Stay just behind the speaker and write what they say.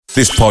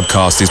This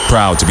podcast is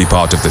proud to be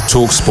part of the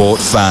TalkSport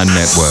Fan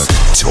Network.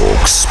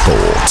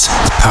 TalkSport.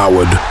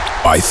 Powered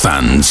by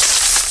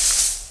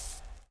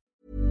fans.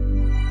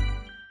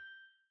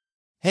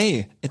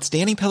 Hey, it's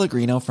Danny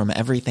Pellegrino from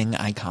Everything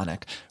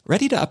Iconic.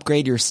 Ready to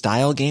upgrade your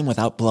style game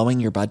without blowing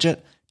your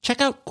budget?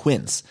 Check out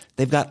Quince.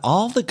 They've got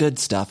all the good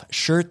stuff,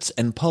 shirts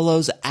and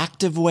polos,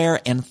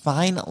 activewear, and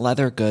fine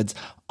leather goods,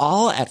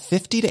 all at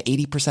 50 to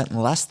 80%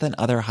 less than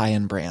other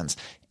high-end brands.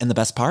 And the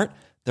best part?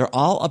 They're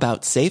all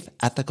about safe,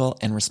 ethical,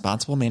 and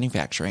responsible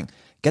manufacturing.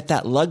 Get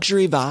that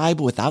luxury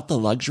vibe without the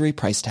luxury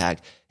price tag.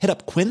 Hit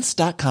up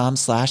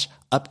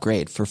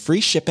quince.com/upgrade for free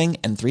shipping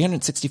and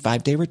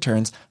 365-day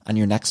returns on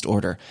your next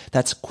order.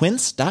 That's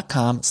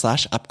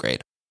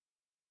quince.com/upgrade.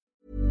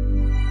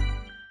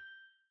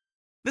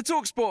 The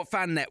TalkSport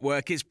Fan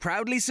Network is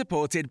proudly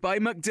supported by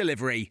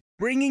McDelivery,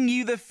 bringing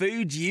you the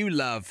food you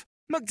love.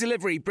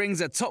 McDelivery brings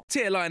a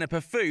top-tier lineup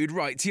of food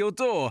right to your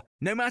door.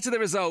 No matter the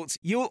result,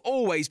 you'll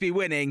always be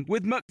winning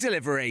with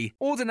McDelivery.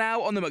 Order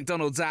now on the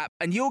McDonald's app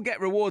and you'll get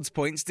rewards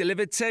points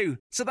delivered too.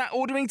 So that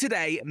ordering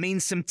today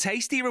means some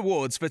tasty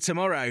rewards for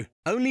tomorrow.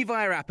 Only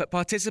via app at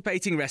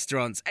participating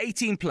restaurants.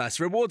 18 plus.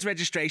 Rewards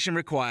registration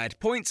required.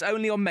 Points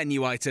only on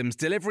menu items.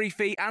 Delivery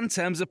fee and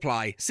terms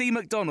apply. See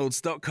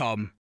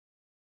mcdonalds.com.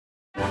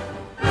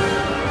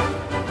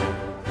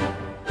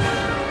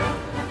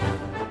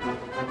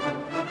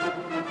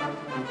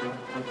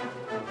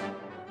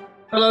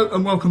 Hello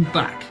and welcome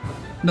back.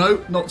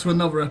 No, not to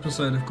another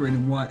episode of Green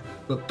and White,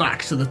 but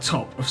back to the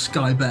top of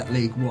Sky Bet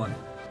League One.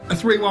 A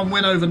 3-1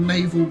 win over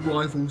naval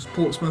rivals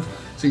Portsmouth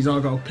sees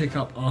Argyle pick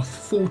up our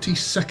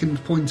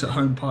 42nd point at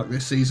Home Park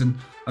this season,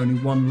 only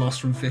one loss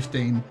from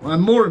 15,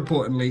 and more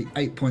importantly,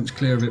 8 points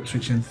clear of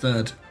Ipswich in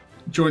third.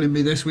 Joining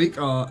me this week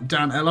are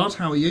Dan Ellard,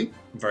 how are you?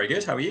 Very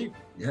good, how are you?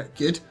 Yeah,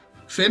 good.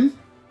 Finn,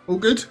 all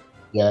good?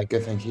 Yeah,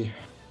 good, thank you.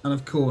 And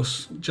of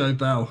course, Joe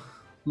Bell,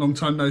 long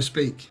time no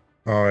speak.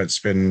 Oh, it's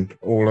been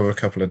all of a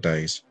couple of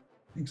days.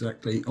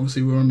 Exactly.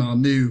 Obviously, we're on our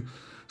new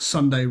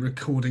Sunday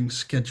recording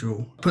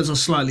schedule. Puts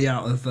us slightly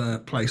out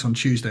of place on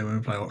Tuesday when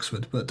we play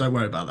Oxford, but don't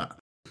worry about that.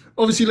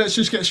 Obviously, let's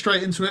just get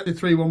straight into it. The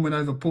 3-1 win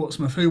over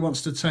Portsmouth. Who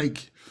wants to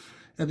take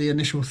the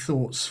initial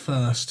thoughts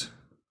first?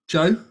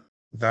 Joe?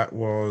 That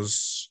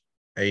was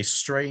a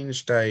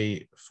strange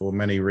day for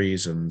many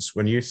reasons.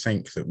 When you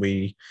think that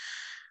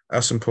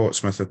us and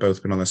Portsmouth have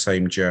both been on the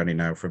same journey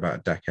now for about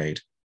a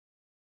decade,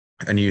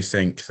 and you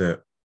think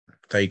that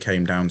they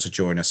came down to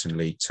join us in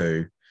League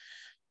Two.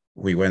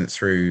 We went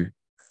through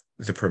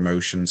the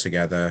promotion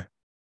together.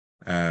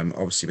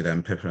 Obviously, we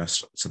then pipping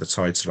us to the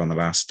title on the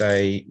last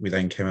day. We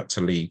then came up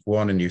to League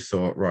One, and you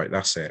thought, right,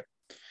 that's it.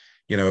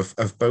 You know,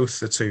 of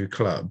both the two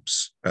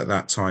clubs at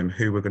that time,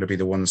 who were going to be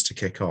the ones to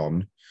kick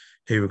on,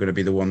 who were going to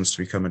be the ones to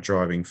become a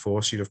driving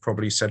force, you'd have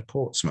probably said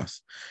Portsmouth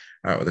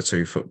out of the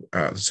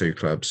two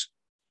clubs.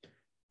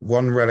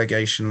 One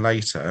relegation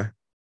later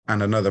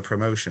and another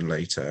promotion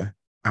later,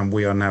 and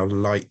we are now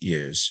light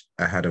years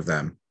ahead of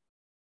them.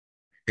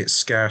 It's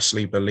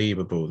scarcely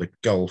believable, the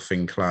gulf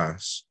in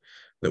class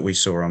that we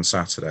saw on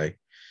Saturday.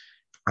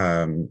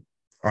 I'm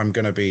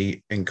going to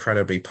be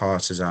incredibly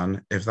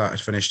partisan. If that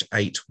had finished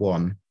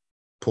 8-1,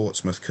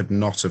 Portsmouth could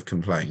not have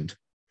complained.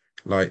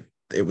 Like,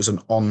 it was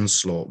an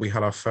onslaught. We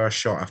had our first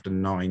shot after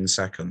 9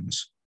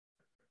 seconds.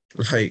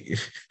 Like,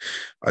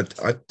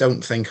 I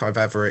don't think I've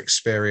ever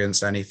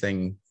experienced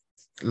anything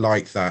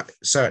like that,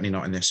 certainly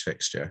not in this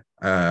fixture.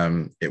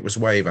 It was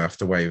wave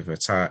after wave of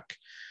attack.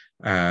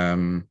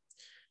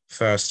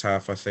 First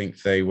half, I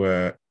think they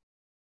were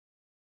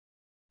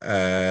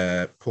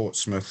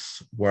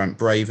Portsmouth weren't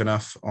brave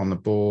enough on the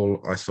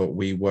ball. I thought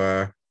we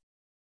were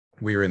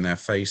in their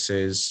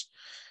faces.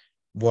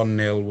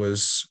 1-0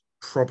 was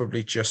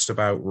probably just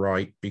about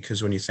right,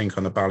 because when you think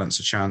on the balance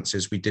of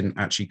chances, we didn't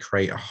actually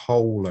create a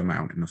whole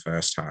amount in the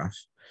first half.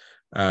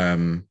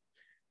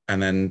 And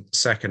then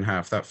second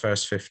half, that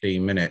first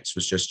 15 minutes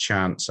was just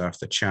chance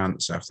after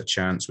chance after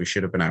chance. We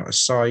should have been out of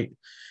sight,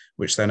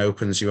 which then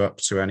opens you up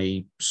to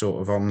any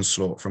sort of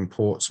onslaught from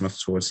Portsmouth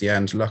towards the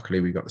end.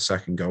 Luckily, we got the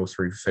second goal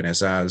through Finn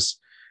Azaz,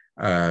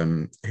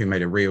 who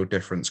made a real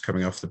difference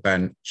coming off the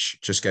bench,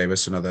 just gave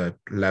us another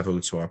level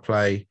to our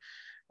play.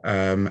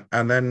 And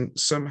then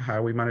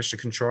somehow we managed to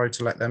contrive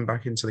to let them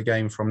back into the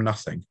game from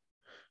nothing.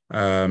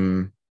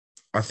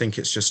 I think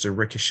it's just a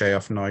ricochet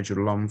off Nigel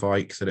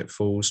Lomvik that it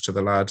falls to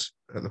the lad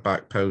at the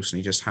back post and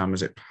he just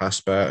hammers it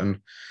past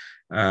Burton.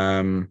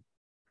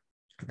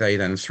 They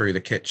then threw the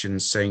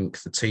kitchen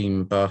sink, the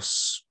team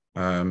bus.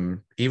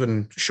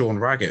 Even Sean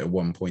Raggett at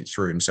one point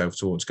threw himself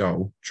towards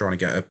goal, trying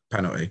to get a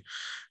penalty.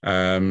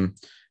 And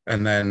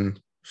then,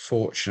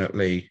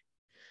 fortunately,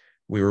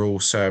 we were all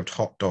served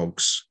hot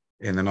dogs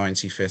in the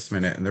 95th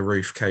minute and the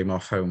roof came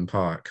off Home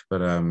Park.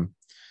 But I'm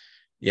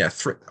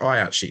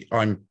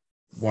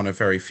one of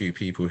very few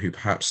people who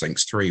perhaps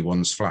thinks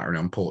 3-1's flattering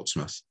on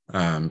Portsmouth,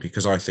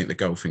 because I think the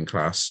golfing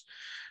class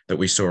that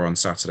we saw on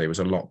Saturday was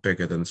a lot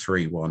bigger than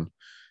 3-1.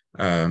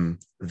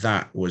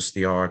 That was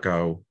the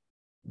Argyle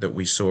that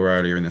we saw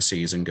earlier in the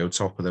season go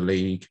top of the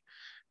league.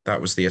 That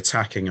was the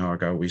attacking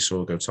Argyle we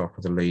saw go top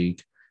of the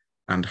league.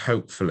 And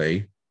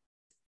hopefully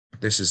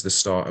this is the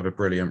start of a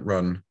brilliant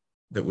run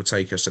that will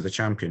take us to the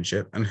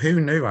Championship. And who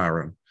knew,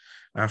 Aaron,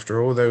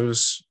 after all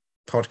those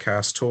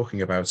podcasts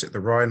talking about it, that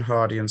Ryan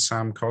Hardy and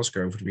Sam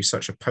Cosgrove would be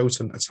such a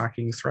potent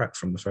attacking threat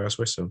from the first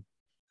whistle?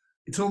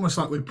 It's almost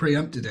like we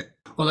preempted it.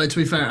 Although, to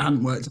be fair, it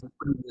hadn't worked in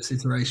previous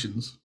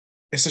iterations.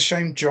 It's a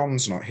shame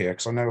John's not here,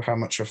 because I know how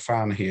much a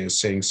fan he is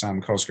seeing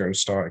Sam Cosgrove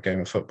start a game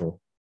of football.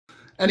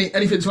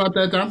 Anything to add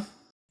there, Dan?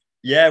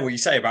 Yeah, well, you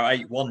say about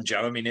 8-1,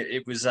 Joe. I mean,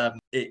 it was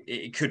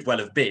it could well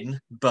have been,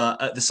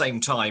 but at the same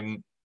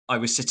time, I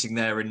was sitting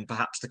there in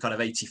perhaps the kind of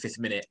 85th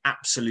minute,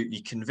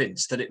 absolutely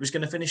convinced that it was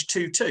going to finish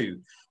 2-2,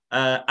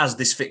 as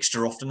this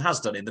fixture often has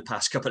done in the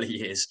past couple of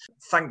years.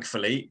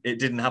 Thankfully, it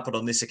didn't happen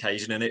on this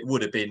occasion, and it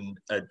would have been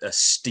a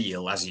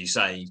steal, as you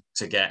say,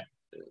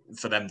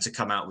 for them to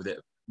come out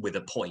with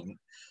a point.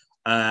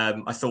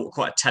 I thought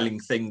quite a telling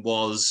thing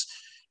was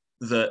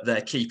that their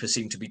keeper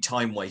seemed to be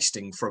time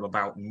wasting from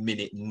about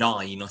minute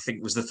 9. I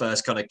think was the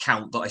first kind of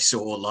count that I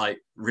saw. Like,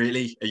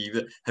 really,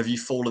 have you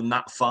fallen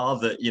that far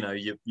that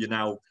you're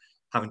now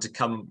having to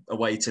come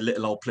away to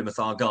little old Plymouth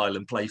Argyle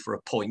and play for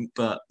a point?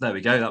 But there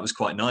we go. That was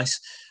quite nice.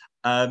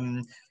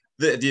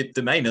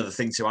 The main other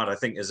thing to add, I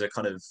think, as a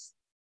kind of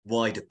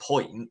wider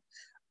point,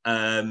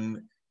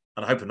 and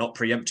I hope I'm not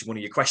preempting one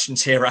of your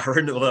questions here,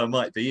 Aaron, although I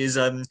might be, is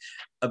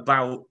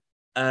about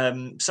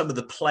some of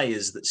the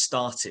players that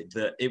started,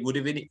 that it would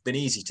have been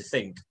easy to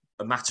think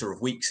a matter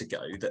of weeks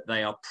ago that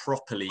they are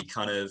properly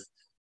kind of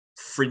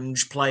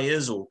fringe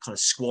players or kind of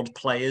squad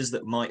players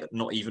that might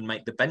not even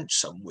make the bench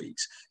some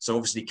weeks. So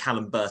obviously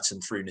Callum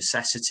Burton through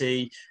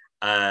necessity,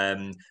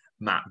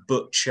 Matt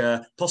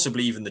Butcher,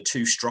 possibly even the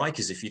two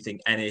strikers if you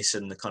think Ennis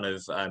and the kind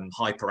of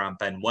hype around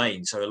Ben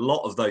Waine. So a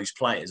lot of those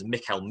players,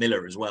 Mikael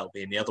Miller as well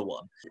being the other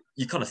one,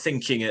 you're kind of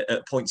thinking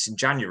at points in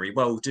January,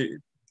 well,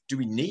 do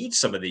we need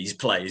some of these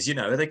players?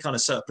 Are they kind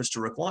of surplus to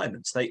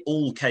requirements? They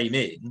all came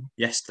in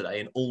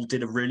yesterday and all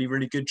did a really,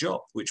 really good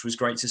job, which was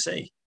great to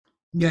see.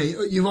 Yeah,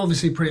 you've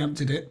obviously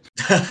preempted it.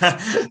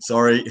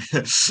 Sorry.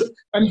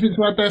 Anything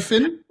to add there,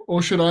 Finn?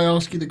 Or should I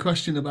ask you the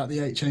question about the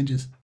 8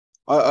 changes?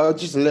 I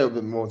just a little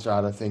bit more to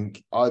add, I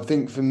think. I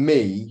think for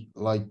me,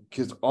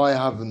 because I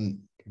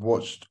haven't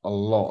watched a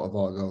lot of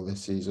Argyle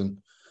this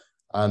season,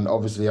 and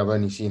obviously I've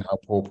only seen how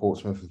poor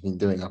Portsmouth have been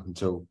doing up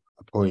until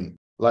a point.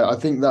 I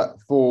think that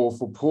for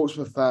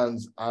Portsmouth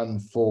fans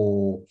and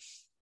for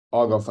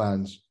Argyle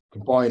fans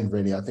combined,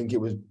 really, I think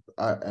it was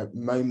a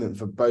moment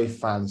for both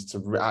fans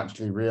to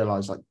actually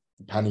realise, the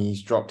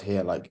pennies dropped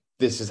here.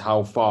 This is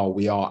how far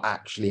we are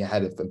actually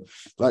ahead of them.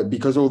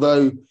 Because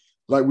although,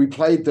 we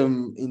played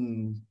them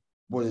in,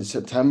 was it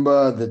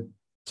September, the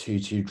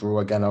 2-2 draw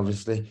again,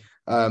 obviously,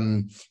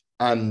 and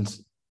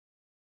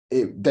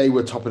they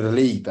were top of the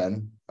league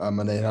then,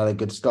 and they had a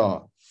good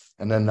start.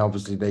 And then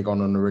obviously they gone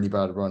on a really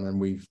bad run, and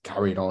we've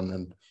carried on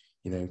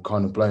and,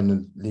 kind of blown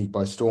the league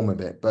by storm a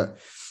bit. But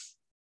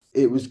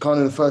it was kind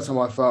of the first time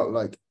I felt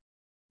like,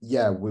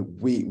 yeah,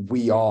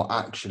 we are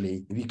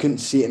actually, if you couldn't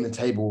see it in the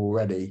table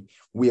already,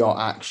 we are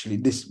actually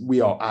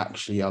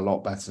a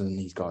lot better than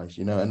these guys,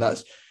 and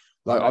that's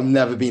I've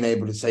never been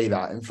able to say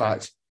that. In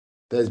fact,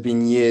 there's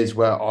been years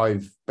where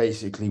I've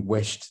basically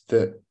wished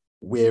that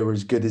we're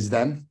as good as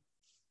them,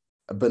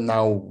 but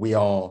now we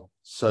are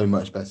so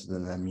much better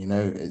than them.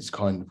 It was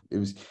kind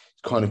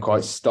of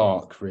quite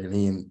stark,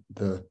 really, in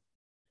the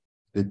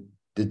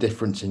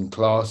difference in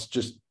class.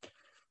 Just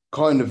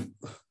kind of,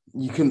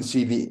 you couldn't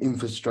see the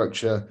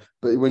infrastructure,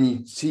 but when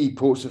you see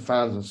Portsmouth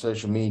fans on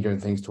social media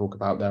and things talk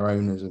about their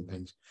owners and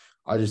things,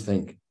 I just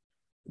think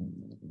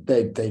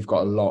they've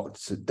got a lot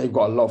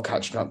of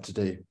catching up to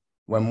do.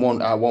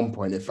 At one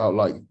point it felt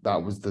like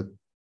that was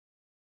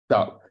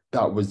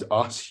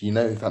us,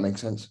 if that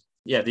makes sense.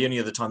 Yeah, the only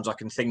other times I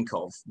can think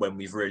of when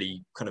we've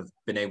really kind of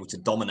been able to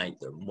dominate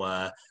them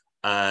were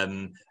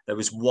there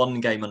was one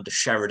game under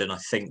Sheridan, I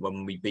think,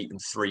 when we beat them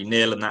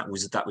 3-0, and that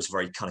was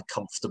very kind of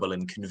comfortable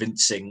and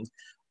convincing.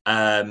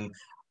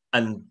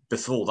 And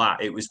before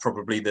that, it was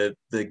probably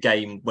the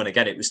game when,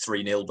 again, it was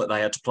 3-0, but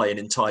they had to play an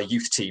entire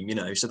youth team,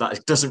 so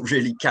that doesn't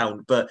really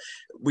count. But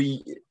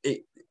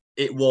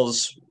it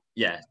was,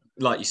 yeah,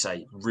 like you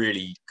say,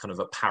 really kind of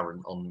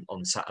apparent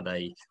on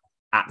Saturday.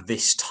 At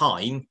this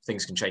time,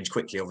 things can change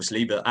quickly,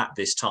 obviously, but at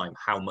this time,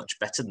 how much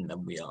better than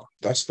them we are.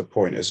 That's the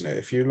point, isn't it?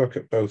 If you look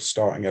at both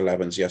starting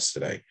 11s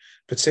yesterday,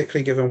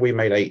 particularly given we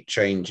made 8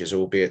 changes,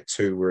 albeit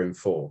 2 were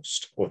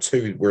enforced, or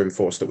 2 were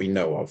enforced that we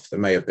know of.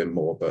 There may have been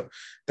more, but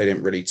they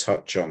didn't really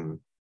touch on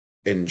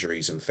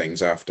injuries and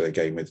things after the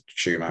game with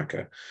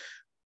Schumacher.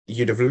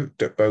 You'd have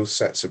looked at both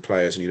sets of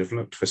players and you'd have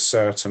looked for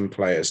certain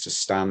players to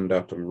stand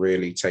up and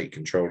really take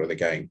control of the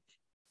game.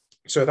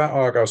 So that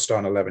Argyle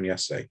starting 11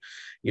 yesterday,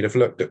 you'd have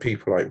looked at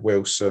people like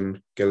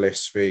Wilson,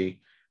 Gillespie,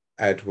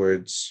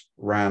 Edwards,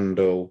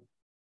 Randall,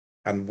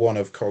 and one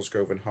of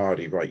Cosgrove and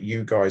Hardy, right?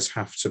 You guys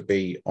have to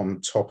be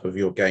on top of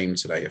your game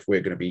today if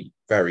we're going to be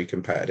very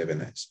competitive in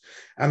this.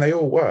 And they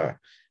all were.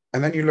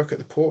 And then you look at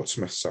the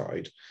Portsmouth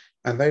side,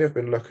 and they'd have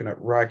been looking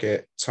at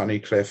Raggett,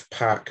 Tunnicliffe,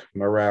 Pack,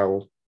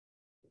 Morell,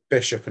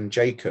 Bishop, and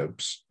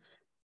Jacobs.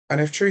 And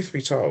if truth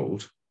be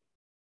told,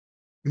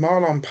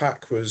 Marlon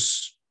Pack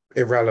was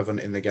irrelevant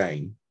in the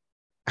game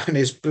and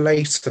is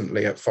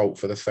blatantly at fault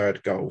for the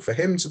third goal. For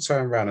him to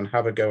turn around and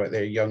have a go at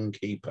their young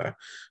keeper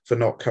for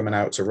not coming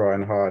out to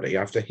Ryan Hardy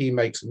after he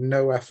makes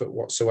no effort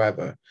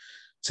whatsoever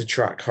to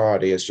track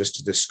Hardy is just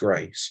a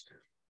disgrace.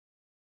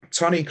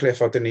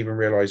 Tunnicliffe, I didn't even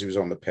realise he was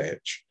on the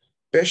pitch.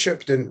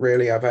 Bishop didn't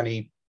really have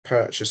any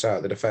purchase out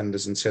of the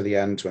defenders until the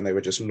end when they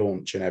were just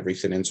launching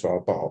everything into our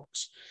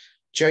box.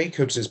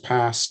 Jacobs is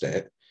past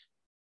it.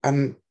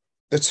 And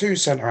the two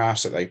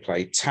centre-halves that they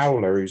played,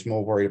 Towler, who's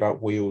more worried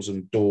about wheels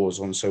and doors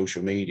on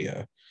social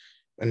media,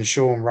 and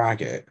Sean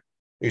Raggett,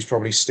 who's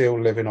probably still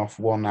living off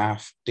one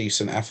half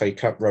decent FA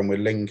Cup run with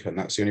Lincoln.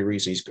 That's the only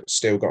reason he's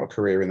still got a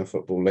career in the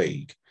Football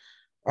League.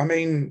 I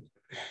mean,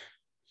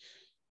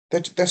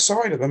 their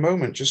side at the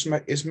moment just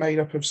is made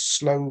up of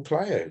slow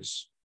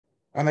players.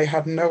 And they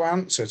had no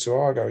answer to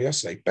Argyle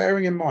yesterday.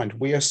 Bearing in mind,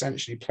 we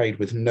essentially played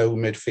with no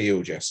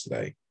midfield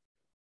yesterday.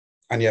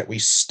 And yet we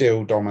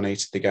still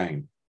dominated the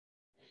game.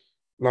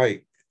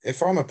 Like,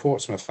 if I'm a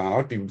Portsmouth fan,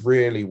 I'd be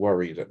really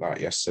worried at that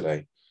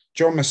yesterday.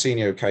 John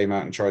Massinho came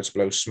out and tried to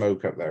blow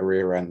smoke up their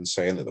rear end,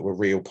 saying that there were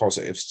real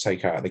positives to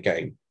take out of the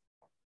game.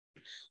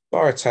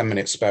 Bar a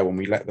 10-minute spell when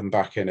we let them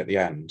back in at the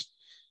end,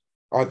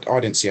 I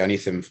didn't see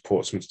anything for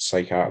Portsmouth to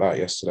take out of that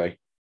yesterday.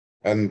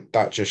 And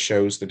that just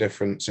shows the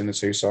difference in the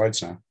two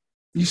sides now.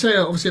 You say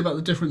obviously about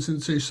the difference in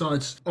the two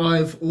sides.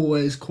 I've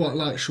always quite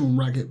liked Sean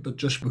Raggett, but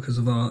just because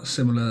of our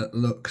similar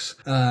looks.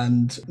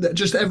 And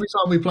just every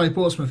time we play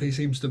Portsmouth, he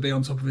seems to be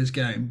on top of his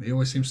game. He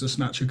always seems to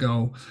snatch a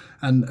goal.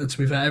 And to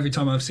be fair, every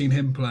time I've seen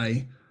him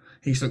play,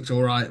 he's looked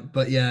all right.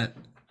 But yeah,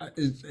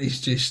 he's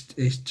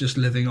just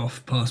living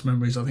off past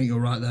memories. I think you're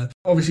right there.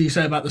 Obviously, you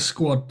say about the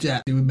squad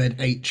depth, we made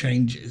 8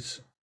 changes.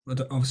 I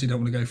obviously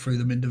don't want to go through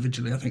them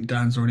individually. I think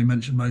Dan's already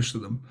mentioned most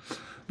of them.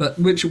 But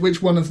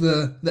which one of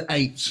the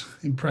 8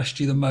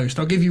 impressed you the most?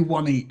 I'll give you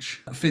one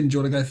each. Finn, do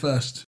you want to go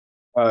first?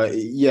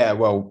 Yeah,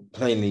 well,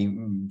 plainly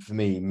for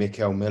me,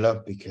 Mikael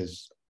Miller,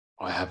 because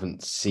I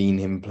haven't seen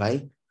him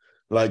play.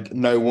 Like,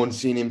 no one's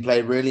seen him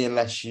play, really,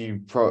 unless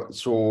you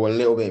saw a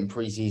little bit in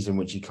pre-season,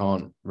 which you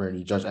can't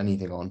really judge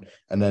anything on.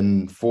 And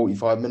then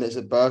 45 minutes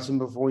at Burton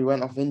before he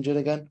went off injured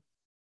again.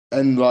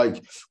 And,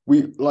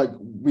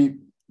 the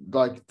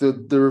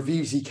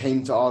reviews he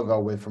came to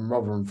Argyle with from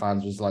Rotherham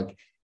fans was like,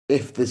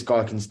 if this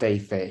guy can stay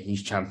fit,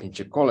 he's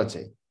championship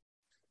quality.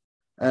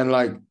 And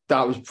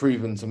that was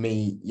proven to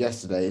me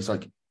yesterday. It's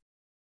like,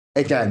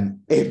 again,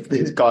 if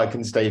this guy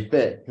can stay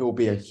fit, he'll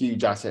be a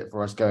huge asset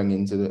for us going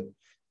into the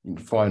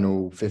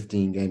final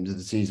 15 games of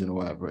the season or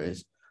whatever it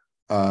is.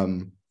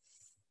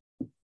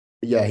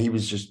 Yeah, he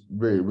was just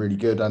really, really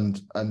good.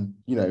 And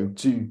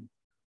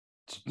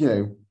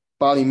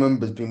Bali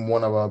Mumba's been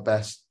one of our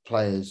best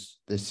players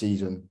this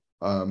season.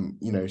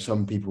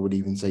 Some people would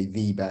even say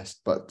the best,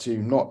 but to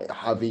not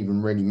have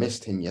even really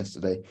missed him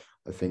yesterday,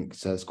 I think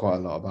says quite a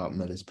lot about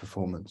Miller's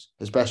performance,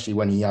 especially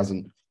when he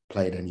hasn't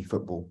played any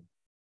football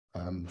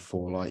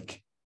for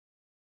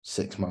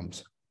 6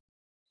 months.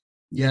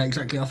 Yeah,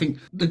 exactly. I think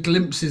the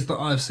glimpses that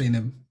I've seen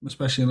him,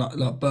 especially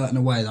like Burton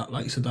away, that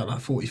like you said,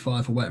 that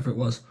 45 or whatever it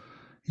was,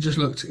 he just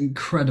looked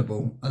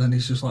incredible, and then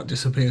he's just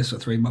disappears for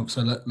 3 months.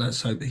 So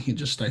let's hope he can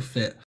just stay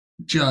fit.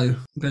 Joe,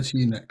 I'll go to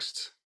you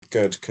next.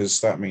 Good, because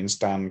that means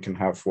Dan can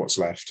have what's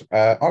left.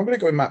 I'm going to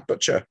go with Matt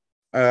Butcher,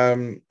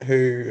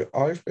 who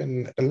I've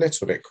been a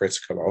little bit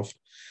critical of,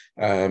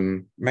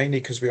 mainly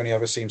because we only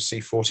ever seem to see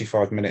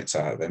 45 minutes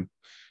out of him,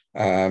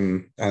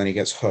 and then he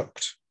gets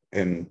hooked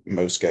in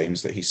most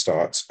games that he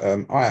starts.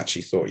 I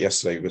actually thought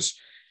yesterday was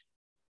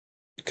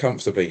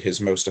comfortably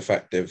his most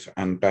effective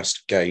and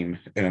best game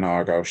in an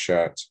Argyle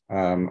shirt.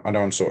 I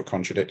know I'm sort of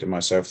contradicting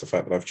myself, the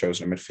fact that I've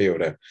chosen a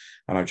midfielder,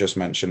 and I've just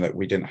mentioned that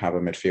we didn't have a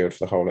midfield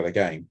for the whole of the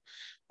game.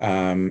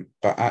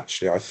 But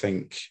actually, I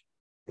think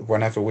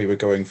whenever we were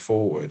going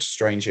forward,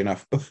 strange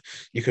enough,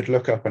 you could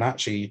look up and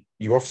actually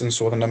you often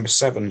saw the number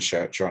 7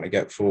 shirt trying to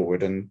get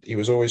forward, and he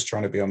was always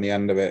trying to be on the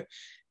end of it.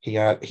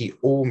 He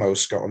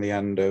almost got on the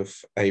end of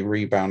a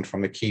rebound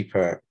from the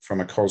keeper from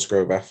a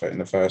Cosgrove effort in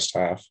the first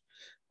half.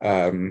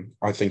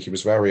 I think he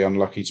was very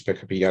unlucky to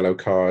pick up a yellow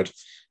card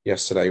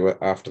yesterday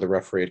after the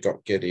referee had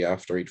got giddy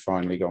after he'd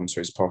finally gone to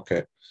his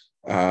pocket.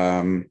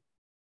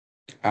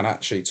 And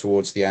actually,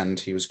 towards the end,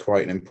 he was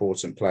quite an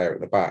important player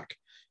at the back,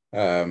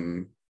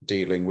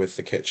 dealing with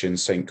the kitchen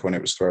sink when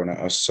it was thrown at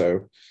us.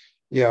 So,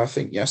 yeah, I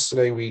think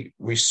yesterday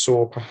we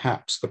saw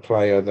perhaps the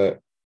player that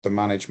the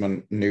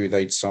management knew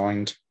they'd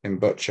signed in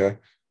Butcher.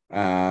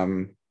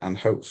 And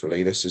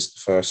hopefully this is the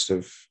first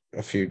of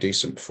a few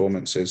decent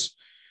performances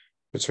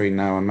between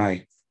now and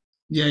May.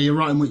 Yeah, you're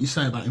right in what you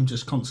say about him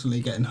just constantly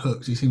getting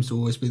hooked. He seems to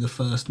always be the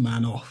first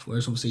man off,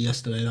 whereas obviously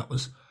yesterday that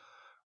was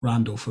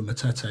Randall for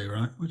Matete,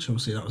 right? Which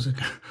obviously that was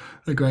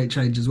a great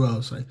change as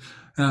well. So,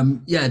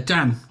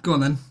 Dan, go on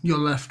then. You're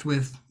left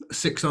with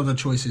 6 other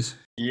choices.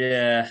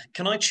 Yeah.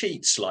 Can I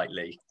cheat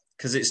slightly?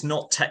 Because it's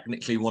not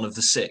technically one of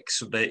the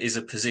 6. There is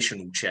a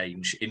positional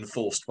change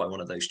enforced by one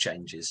of those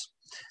changes.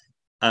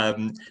 All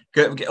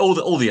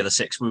the other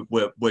 6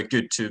 were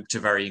good to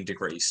varying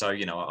degrees. So,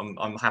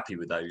 I'm happy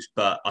with those.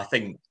 But I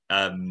think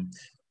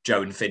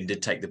Joe and Finn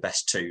did take the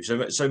best two.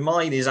 So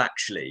mine is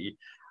actually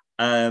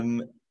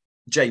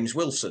James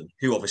Wilson,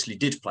 who obviously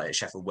did play at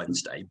Sheffield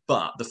Wednesday,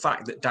 but the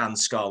fact that Dan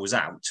Scarr was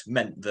out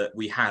meant that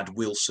we had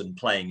Wilson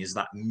playing as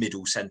that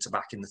middle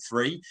centre-back in the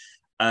three,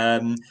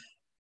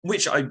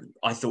 which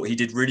I thought he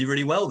did really,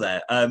 really well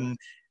there.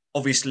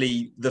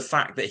 Obviously, the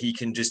fact that he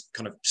can just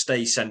kind of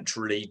stay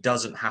centrally,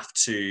 doesn't have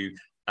to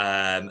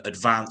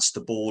advance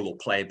the ball or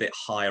play a bit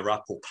higher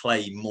up or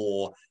play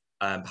more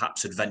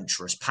perhaps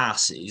adventurous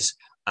passes,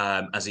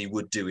 as he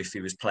would do if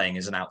he was playing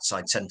as an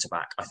outside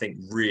centre-back, I think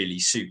really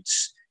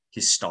suits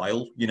his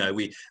style. You know,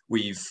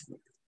 we've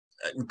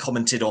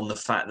commented on the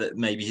fact that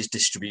maybe his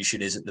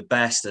distribution isn't the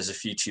best. There's a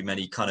few too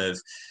many kind of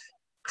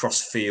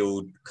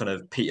cross-field, kind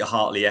of Peter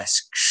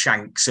Hartley-esque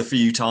shanks a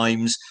few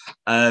times.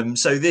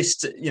 So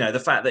this, you know, the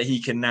fact that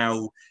he can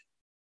now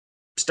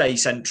stay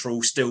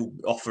central, still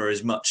offer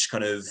as much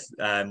kind of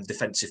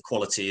defensive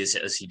quality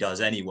as he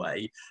does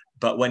anyway.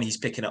 But when he's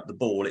picking up the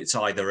ball, it's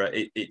either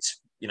it's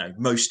you know,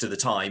 most of the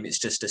time it's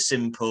just a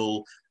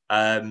simple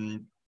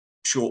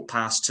short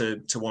pass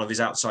to one of his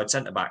outside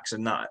centre backs,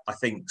 and that I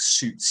think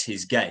suits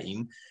his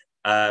game.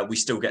 We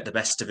still get the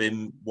best of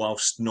him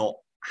whilst not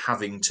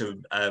having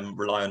to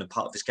rely on a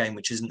part of his game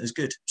which isn't as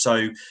good.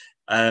 So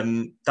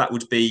that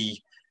would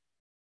be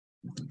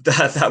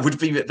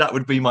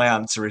my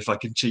answer if I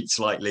can cheat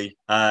slightly.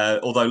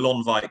 Although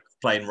Lonwijk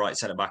playing right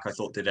centre back, I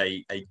thought did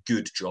a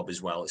good job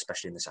as well,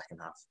 especially in the second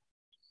half.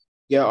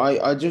 Yeah,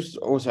 I just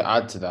also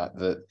add to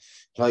that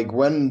like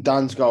when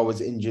Dan Scarr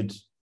was injured,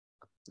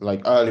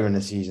 like earlier in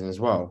the season as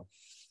well,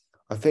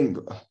 I think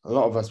a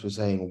lot of us were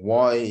saying,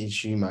 why is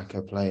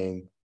Schumacher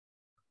playing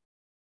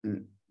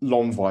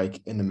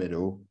Lonwijk in the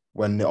middle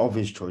when the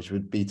obvious choice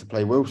would be to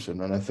play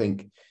Wilson? And I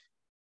think,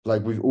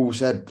 like we've all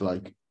said,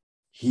 like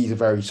he's a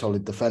very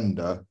solid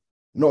defender.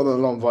 Not that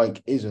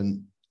Lonwijk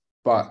isn't,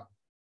 but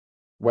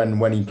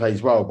when he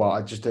plays well, but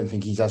I just don't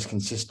think he's as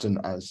consistent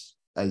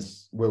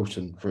as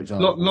Wilson, for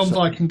example.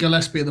 Lonwijk and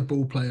Gillespie are the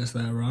ball players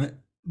there, right?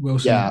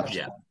 Wilson.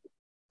 Yeah,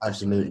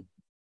 absolutely.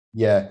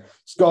 Yeah,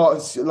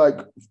 Scott's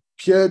like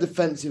pure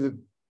defensive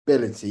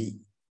ability.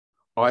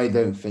 I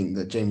don't think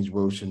that James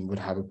Wilson would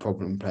have a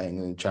problem playing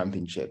in the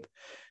Championship.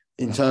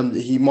 In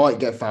terms, he might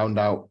get found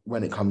out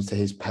when it comes to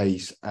his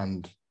pace,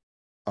 and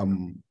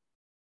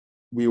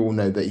we all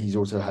know that he's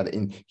also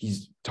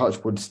he's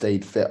touch wood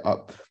stayed fit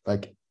up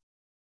like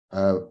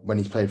when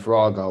he's played for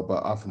Argyle,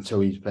 but up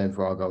until he's playing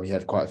for Argyle, he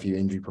had quite a few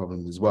injury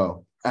problems as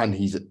well, and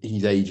he's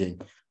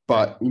aging.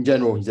 But in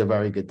general, he's a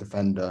very good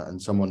defender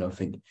and someone I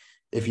think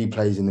if he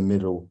plays in the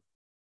middle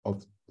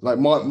of like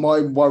my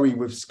worry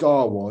with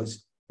Scarr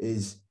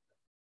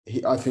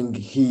I think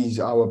he's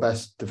our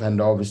best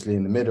defender, obviously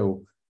in the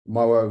middle.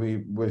 My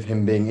worry with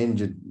him being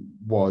injured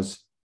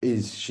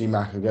is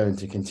Schumacher going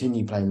to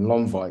continue playing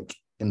Lonwijk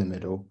in the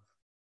middle?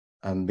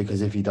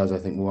 Because if he does, I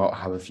think we'll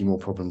have a few more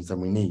problems than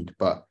we need.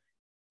 But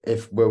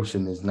if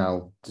Wilson is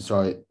now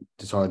decided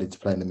to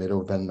play in the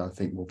middle, then I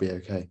think we'll be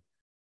okay.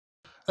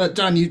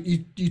 Dan,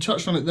 you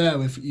touched on it there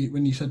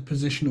when you said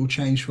positional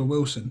change for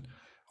Wilson.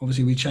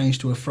 Obviously, we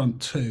changed to a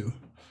front two.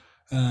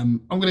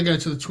 I'm going to go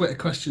to the Twitter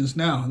questions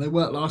now. They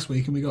worked last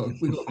week, and we got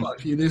quite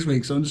a few this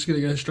week, so I'm just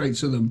going to go straight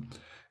to them.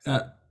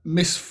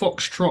 Miss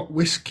Foxtrot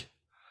Whisk,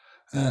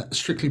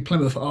 Strictly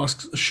Plymouth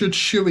asks, should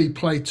Shuey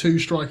play two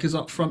strikers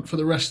up front for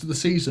the rest of the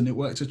season? It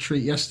worked a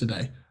treat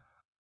yesterday.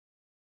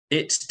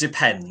 It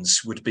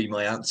depends, would be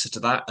my answer to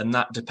that, and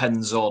that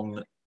depends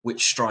on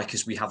which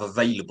strikers we have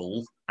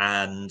available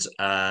and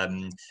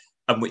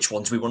which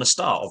ones we want to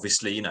start.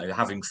 Obviously, you know,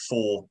 having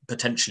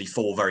potentially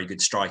four very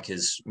good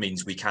strikers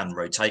means we can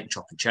rotate,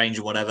 chop and change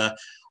or whatever.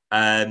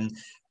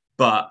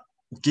 But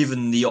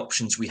given the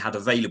options we had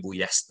available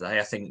yesterday,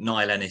 I think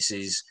Niall Ennis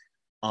is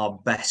our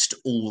best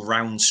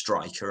all-round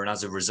striker. And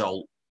as a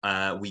result,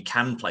 we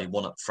can play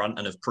one up front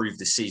and have proved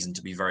this season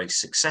to be very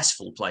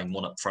successful playing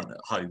one up front at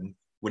home,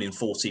 winning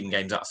 14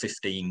 games out of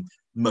 15,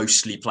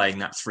 mostly playing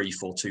that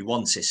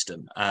 3-4-2-1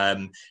 system.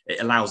 It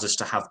allows us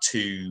to have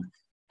two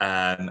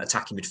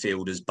attacking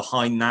midfielders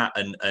behind that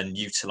and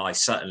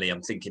utilise, certainly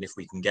I'm thinking if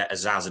we can get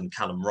Azaz and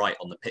Callum Wright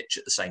on the pitch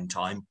at the same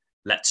time,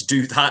 let's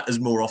do that as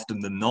more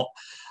often than not.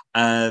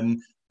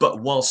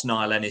 But whilst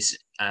Niall Ennis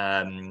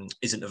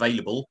isn't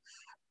available,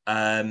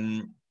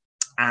 and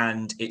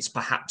it's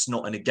perhaps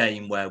not in a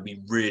game where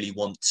we really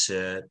want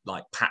to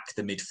like pack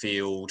the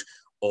midfield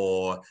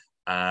or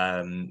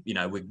you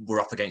know, we're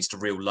up against a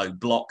real low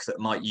block that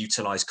might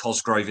utilise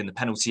Cosgrove in the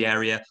penalty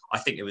area. I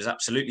think it was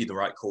absolutely the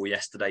right call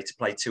yesterday to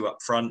play two up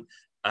front.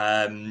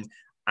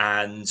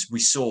 And we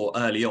saw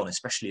early on,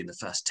 especially in the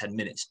first 10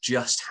 minutes,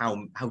 just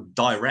how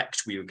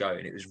direct we were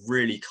going. It was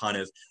really kind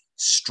of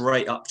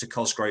straight up to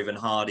Cosgrove and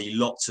Hardy,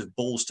 lots of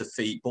balls to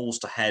feet, balls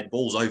to head,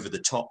 balls over the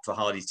top for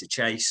Hardy to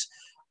chase.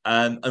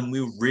 And we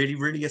were really,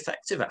 really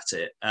effective at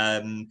it.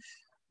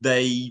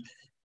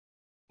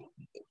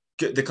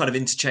 The kind of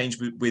interchange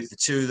with the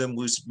two of them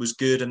was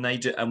good,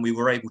 and we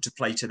were able to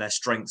play to their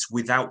strengths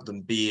without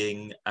them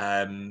being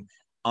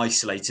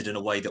isolated in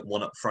a way that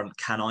one up front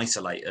can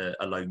isolate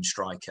a lone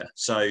striker.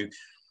 So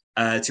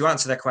to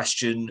answer their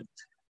question,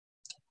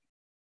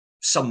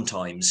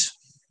 sometimes.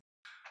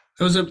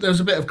 There was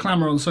a bit of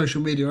clamour on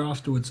social media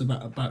afterwards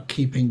about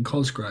keeping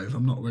Cosgrove.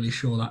 I'm not really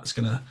sure that's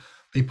going to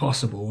be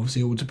possible.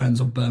 Obviously, it all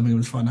depends on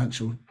Birmingham's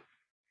financial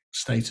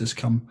status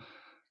come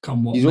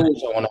what He's may.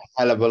 also on a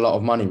hell of a lot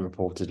of money,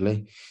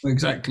 reportedly.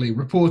 Exactly,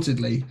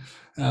 reportedly.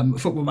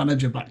 Football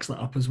Manager backs that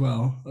up as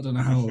well. I don't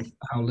know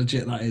how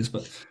legit that is,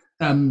 but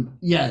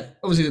yeah,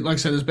 obviously, like I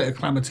said, there's a bit of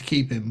clamour to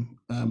keep him.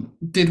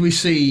 Did we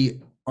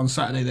see on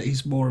Saturday that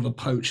he's more of a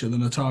poacher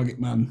than a target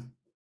man?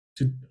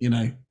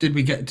 Did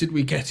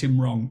we get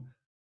him wrong?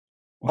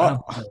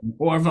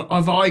 Or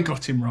have I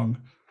got him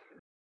wrong?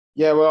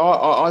 Yeah,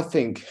 well, I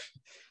think,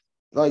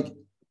 like,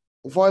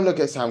 if I look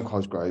at Sam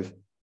Cosgrove,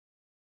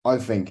 I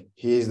think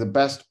he is the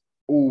best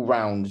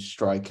all-round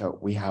striker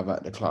we have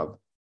at the club.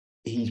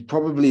 He's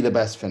probably the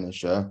best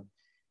finisher.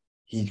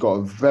 He's got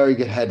a very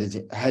good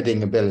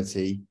heading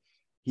ability.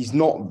 He's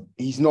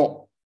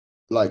not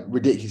like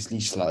ridiculously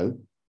slow.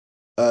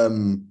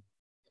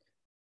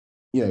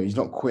 He's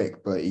not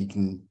quick, but he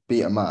can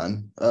beat a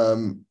man.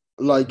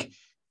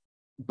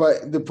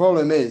 But the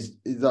problem is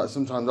that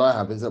sometimes I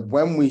have is that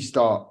when we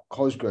start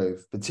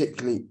Cosgrove,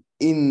 particularly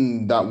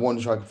in that one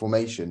striker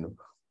formation,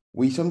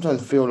 we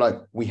sometimes feel like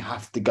we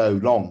have to go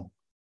long.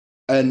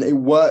 And it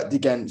worked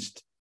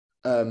against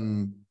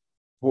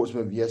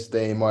Portsmouth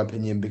yesterday, in my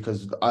opinion,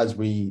 because as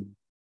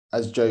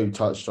Joe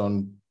touched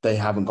on, they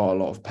haven't got a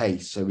lot of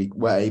pace. So we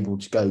were able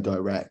to go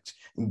direct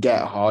and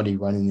get Hardy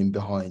running in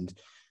behind.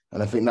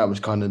 And I think that was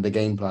kind of the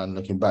game plan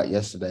looking back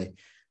yesterday.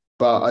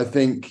 But I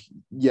think,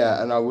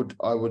 yeah, and I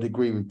would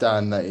agree with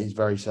Dan that it's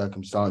very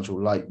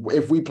circumstantial. Like,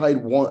 if we played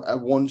a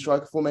one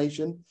striker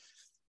formation,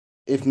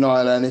 if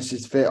Niall Ennis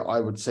is fit,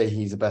 I would say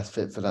he's the best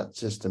fit for that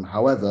system.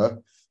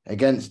 However,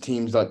 against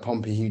teams like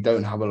Pompey who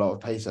don't have a lot of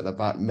pace at the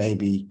back,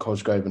 maybe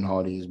Cosgrove and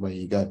Hardy is where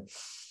you go.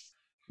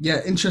 Yeah,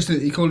 interesting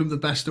that you call him the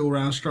best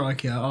all-round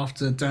striker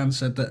after Dan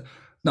said that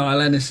Niall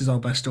Ennis is our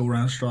best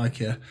all-round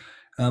striker.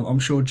 I'm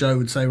sure Joe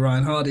would say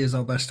Ryan Hardy is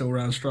our best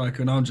all-round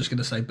striker, and I'm just going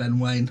to say Ben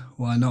Waine.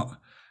 Why not?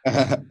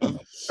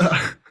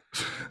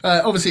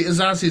 Obviously,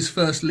 Azaz's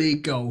first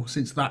league goal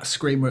since that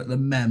screamer at the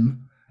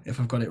Mem, if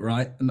I've got it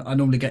right, and I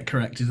normally get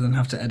corrected and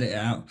have to edit it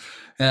out.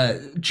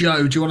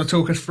 Joe, do you want to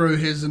talk us through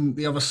his and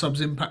the other subs'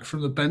 impact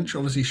from the bench?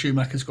 Obviously,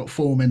 Schumacher's got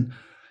form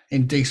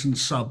in decent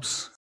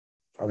subs.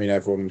 I mean,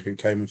 everyone who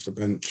came off the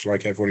bench,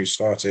 like everyone who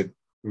started,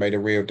 made a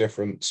real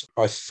difference.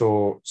 I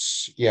thought,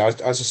 yeah,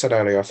 as I said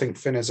earlier, I think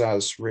Finn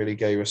Azaz really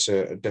gave us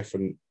a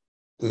different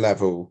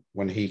level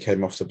when he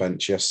came off the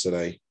bench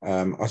yesterday.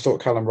 I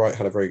thought Callum Wright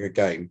had a very good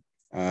game.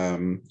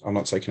 I'm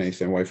not taking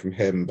anything away from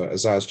him, but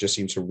Azaz just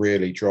seemed to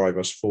really drive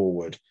us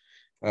forward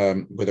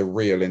with a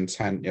real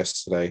intent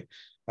yesterday.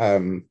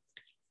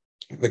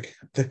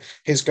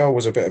 His goal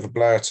was a bit of a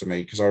blur to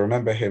me because I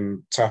remember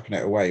him tapping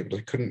it away, but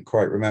I couldn't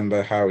quite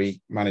remember how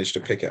he managed to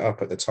pick it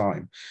up at the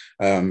time.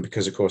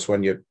 Because, of course,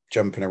 when you're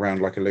jumping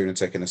around like a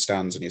lunatic in the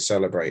stands and you're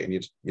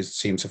celebrating, you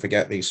seem to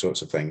forget these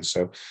sorts of things.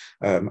 So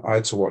I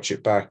had to watch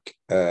it back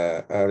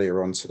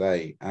earlier on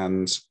today.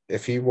 And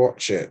if you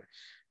watch it,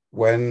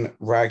 when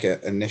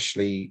Raggett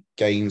initially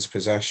gains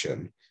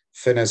possession,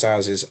 Finn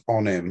Azaz is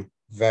on him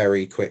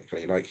very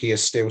quickly. Like, he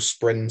is still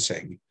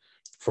sprinting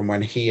from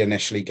when he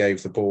initially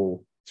gave the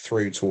ball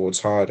through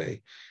towards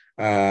Hardy.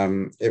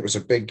 It was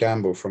a big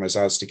gamble from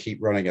Azaz to keep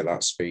running at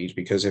that speed,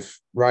 because if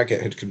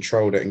Raggett had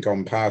controlled it and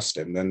gone past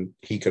him, then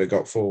he could have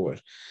got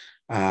forward.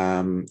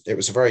 It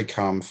was a very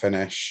calm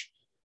finish.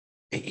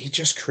 He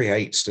just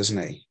creates,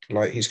 doesn't he?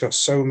 Like, he's got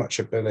so much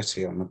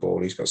ability on the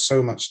ball. He's got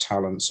so much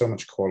talent, so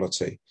much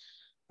quality.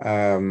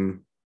 I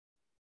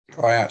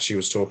actually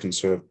was talking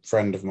to a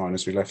friend of mine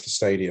as we left the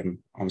stadium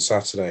on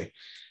Saturday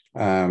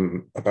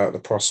about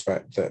the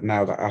prospect that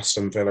now that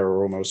Aston Villa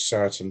are almost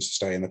certain to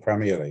stay in the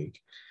Premier League,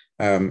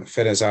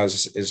 Finn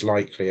Azaz is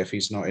likely, if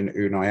he's not in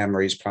Unai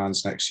Emery's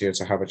plans next year,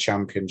 to have a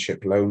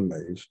Championship loan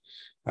move.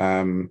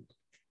 There's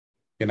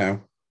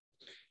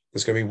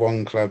going to be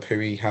one club who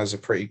he has a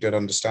pretty good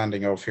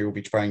understanding of who will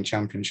be playing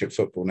Championship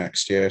football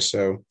next year.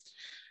 So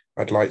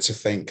I'd like to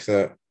think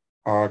that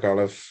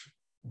Argyle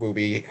will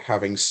be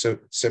having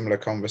similar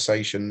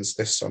conversations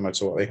this summer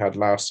to what they had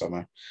last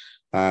summer.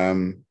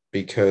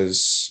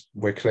 Because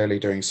we're clearly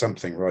doing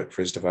something right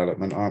for his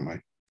development, aren't we?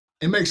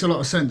 It makes a lot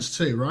of sense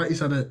too, right? He's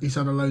had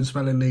a loan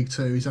spell in League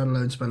Two. He's had a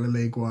loan spell in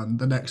League One.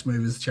 The next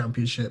move is the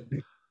Championship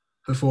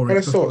before he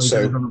goes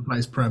on and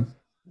plays Prem.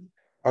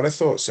 I'd have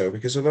thought so,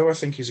 because although I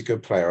think he's a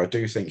good player, I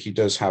do think he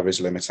does have his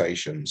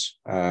limitations.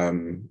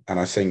 And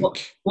I think...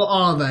 What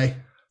are they?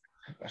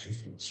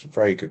 It's a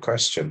very good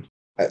question.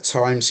 At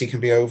times, he can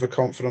be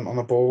overconfident on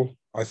the ball,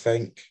 I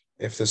think.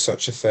 If there's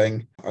such a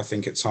thing, I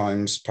think at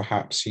times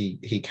perhaps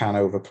he can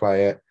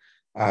overplay it.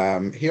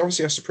 He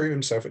obviously has to prove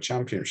himself at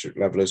Championship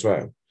level as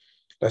well.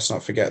 Let's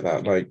not forget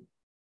that. Like,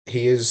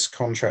 he is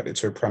contracted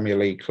to a Premier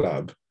League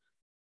club.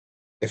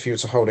 If you were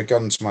to hold a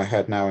gun to my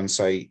head now and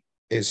say,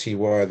 is he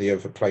worthy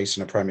of a place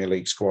in a Premier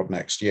League squad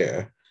next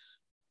year?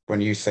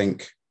 When you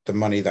think the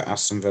money that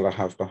Aston Villa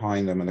have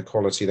behind them and the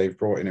quality they've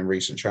brought in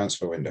recent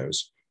transfer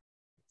windows,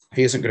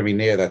 he isn't going to be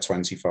near their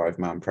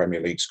 25-man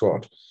Premier League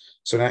squad.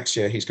 So next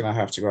year he's going to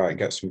have to go out and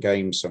get some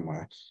games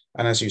somewhere.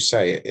 And as you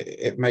say,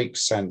 it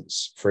makes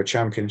sense for a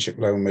championship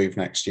loan move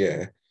next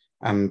year.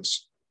 And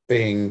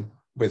being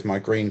with my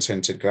green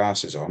tinted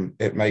glasses on,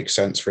 it makes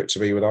sense for it to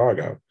be with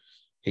Argo.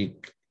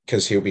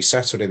 Because he'll be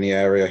settled in the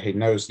area. He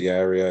knows the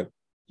area.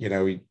 You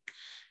know,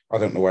 I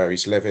don't know where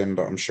he's living,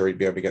 but I'm sure he'd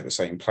be able to get the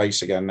same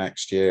place again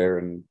next year.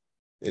 And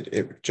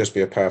it would just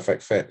be a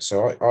perfect fit.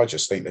 So I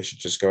just think they should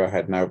just go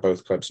ahead now,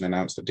 both clubs, and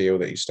announce the deal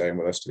that he's staying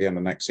with us to the end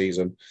of next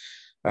season.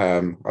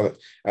 And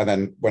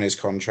then when his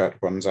contract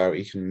runs out,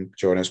 he can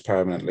join us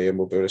permanently, and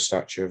we'll build a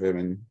statue of him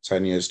in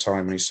 10 years'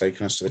 time when he's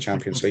taken us to the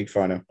Champions League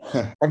final.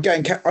 I'm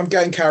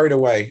getting carried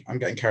away.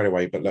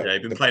 But look,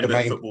 you've been playing a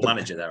bit of Football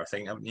Manager there, I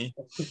think, haven't you?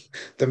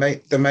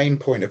 The main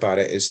point about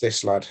it is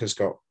this lad has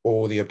got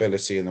all the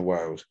ability in the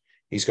world.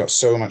 He's got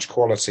so much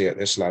quality at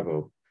this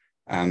level,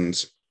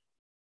 and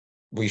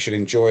we should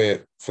enjoy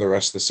it for the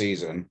rest of the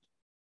season.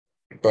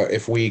 But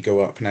if we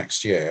go up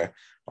next year,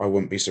 I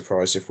wouldn't be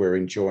surprised if we're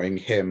enjoying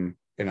him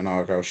in an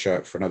Argyle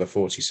shirt for another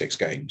 46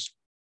 games.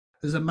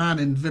 There's a man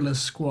in Villa's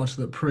squad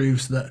that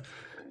proves that,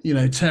 you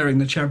know, tearing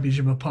the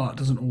Championship apart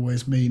doesn't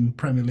always mean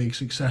Premier League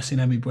success in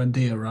Emi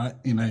Buendia, right?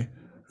 You know,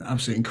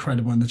 absolutely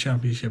incredible in the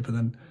Championship and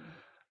then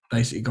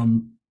basically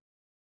gone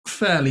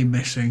fairly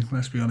missing,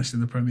 let's be honest, in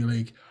the Premier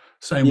League.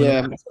 Same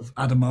with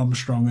Adam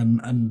Armstrong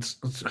and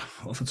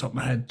off the top of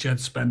my head, Jed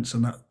Spence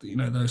and that, you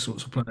know, those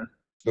sorts of players.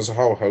 There's a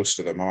whole host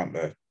of them, aren't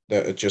there,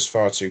 that are just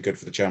far too good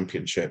for the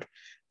Championship,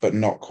 but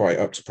not quite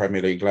up to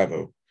Premier League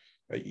level.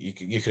 You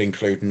could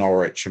include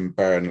Norwich and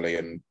Burnley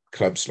and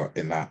clubs like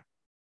in that,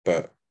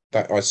 but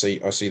that I see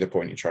the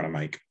point you're trying to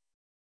make.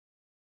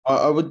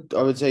 I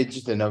would say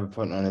just another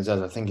point on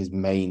Azaz. I think his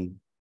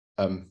main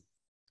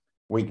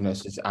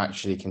weakness is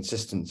actually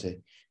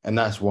consistency, and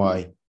that's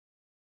why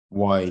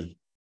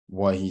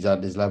he's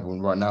at this level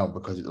right now,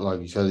 because like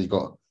you said,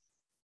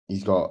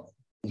 he's got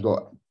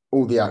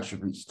all the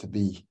attributes to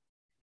be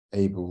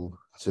able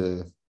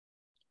to,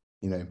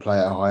 you know, play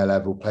at a higher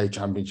level, play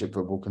Championship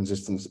football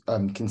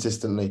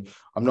consistently.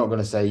 I'm not going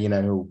to say, you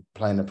know, he'll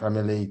play in the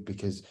Premier League,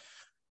 because,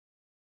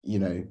 you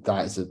know,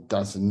 that's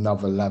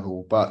another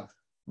level. But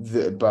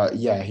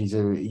yeah, he's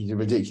a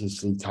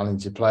ridiculously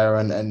talented player,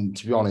 and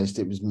to be honest,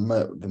 it was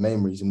the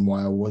main reason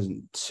why I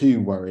wasn't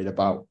too worried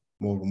about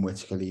Morgan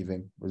Whittaker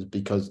leaving, was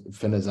because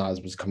Finn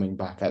Azaz was coming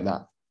back at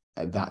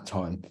that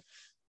time,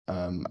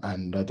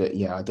 and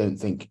I don't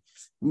think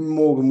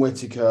Morgan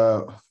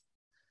Whittaker,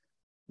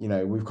 you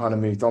know, we've kind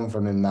of moved on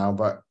from him now,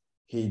 but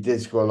he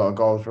did score a lot of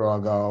goals for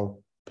Argyle,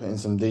 put in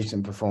some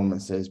decent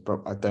performances,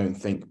 but I don't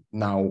think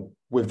now,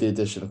 with the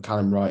addition of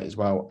Callum Wright as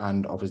well,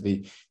 and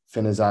obviously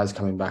Finn Azaz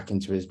coming back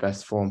into his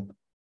best form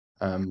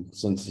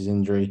since his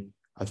injury,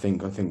 I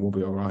think we'll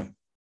be all right.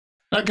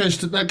 That goes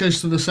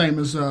to the same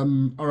as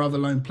our other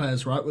loan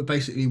players, right? We're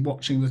basically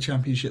watching the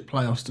Championship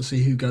playoffs to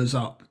see who goes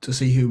up, to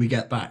see who we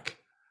get back,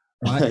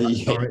 right?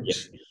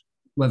 Norwich,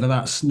 whether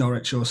that's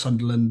Norwich or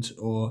Sunderland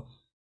or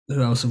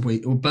who else have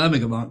we? Or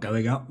Birmingham aren't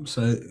going up,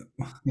 so,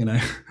 you know.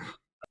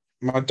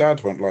 My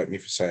dad won't like me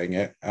for saying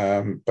it,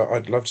 but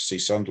I'd love to see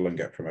Sunderland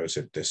get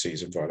promoted this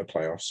season via the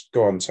playoffs.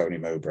 Go on, Tony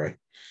Mowbray.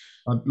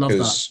 I'd love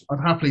that. I'd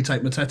happily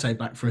take Matete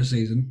back for a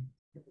season.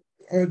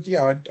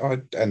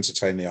 I'd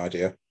entertain the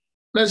idea.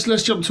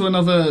 Let's jump to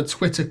another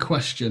Twitter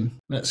question.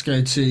 Let's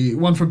go to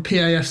one from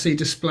PAFC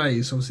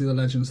Displays, obviously the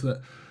legends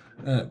that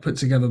put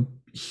together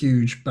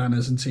huge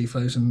banners and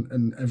tifos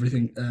and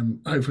everything.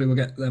 Hopefully we'll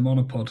get them on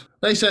a pod.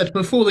 They said,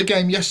 before the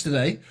game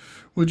yesterday,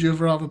 would you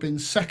have rather been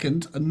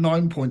second and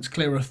 9 points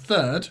clear of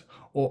third,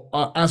 or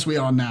as we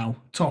are now,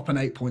 top and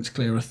 8 points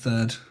clear of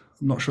third?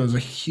 I'm not sure there's a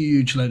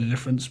huge load of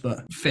difference,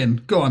 but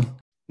Finn, go on.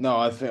 No,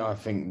 I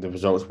think the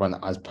results went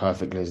as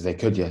perfectly as they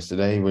could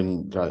yesterday,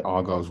 when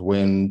Argyle's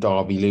win,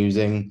 Derby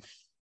losing.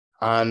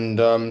 And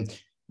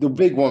the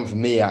big one for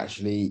me,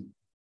 actually,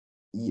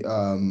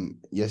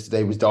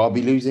 yesterday was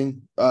Derby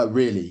losing,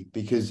 really,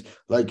 because,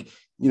 like,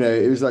 you know,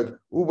 it was like,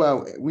 oh,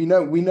 well, we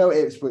know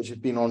Ipswich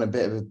have been on a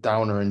bit of a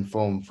downer in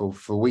form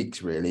for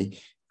weeks, really.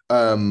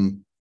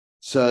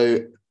 So,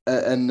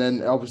 and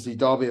then obviously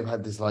Derby have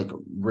had this like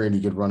really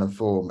good run of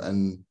form,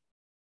 and,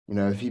 you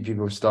know, a few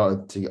people have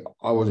started to,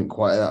 I wasn't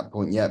quite at that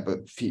point yet,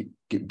 but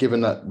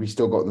given that we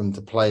still got them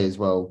to play as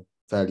well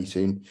fairly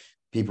soon,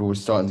 people were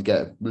starting to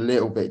get a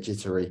little bit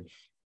jittery.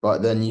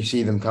 But then you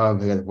see them come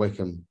up against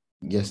Wycombe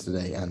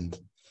yesterday, and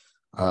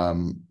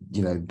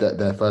you know,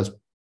 their first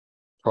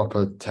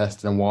proper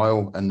test in a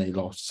while, and they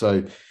lost.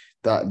 So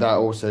that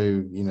also,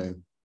 you know,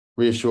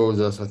 reassures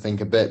us, I think,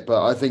 a bit.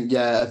 But I think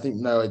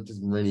no, it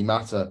doesn't really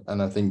matter,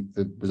 and I think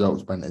the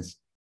results went as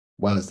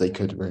well as they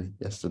could really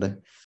yesterday.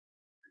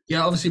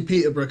 Yeah, obviously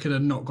Peterborough could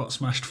have not got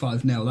smashed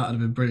 5-0. That would have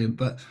been brilliant.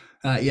 But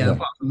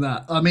apart from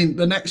that, I mean,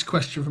 the next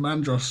question from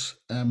Andros,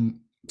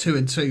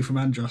 2-2 from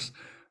Andros,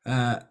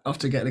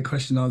 after getting a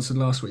question answered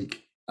last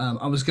week.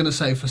 I was going to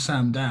say for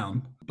Sam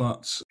Down,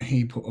 but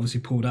he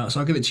obviously pulled out.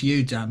 So I'll give it to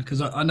you, Dan, because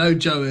I know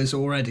Joe is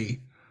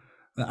already.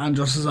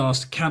 Andros has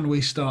asked, can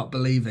we start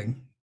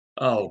believing?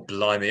 Oh,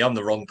 blimey. I'm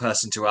the wrong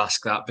person to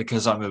ask that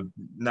because I'm a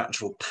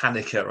natural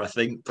panicker, I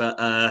think.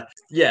 But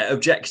yeah,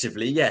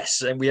 objectively,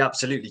 yes, and we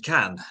absolutely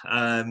can.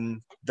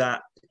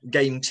 That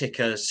game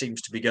ticker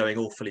seems to be going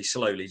awfully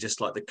slowly,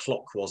 just like the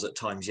clock was at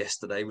times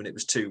yesterday when it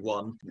was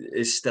 2-1.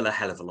 It's still a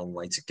hell of a long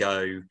way to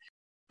go.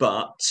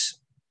 But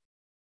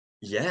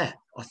yeah,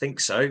 I think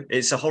so.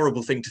 It's a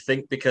horrible thing to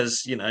think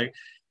because,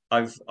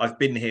 I've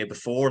been here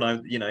before,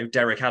 and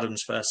Derek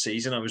Adams' first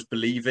season, I was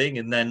believing,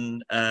 and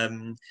then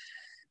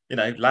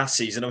last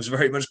season I was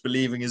very much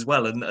believing as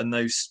well, and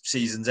those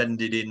seasons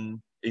ended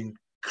in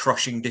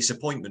crushing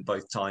disappointment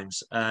both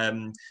times.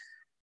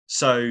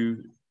 So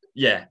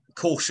yeah,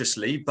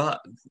 cautiously, but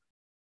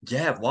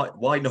yeah,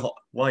 why not?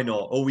 Why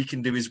not? All we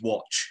can do is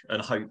watch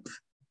and hope.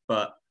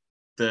 But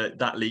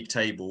that league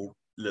table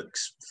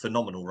looks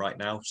phenomenal right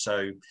now.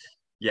 So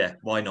yeah,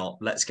 why not?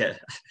 Let's get,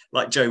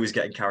 like Joe was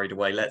getting carried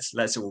away.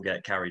 Let's all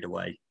get carried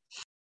away.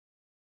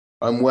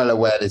 I'm well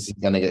aware this is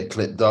going to get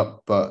clipped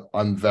up, but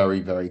I'm very,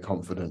 very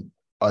confident.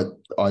 I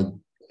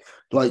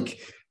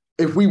like,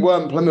 if we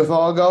weren't Plymouth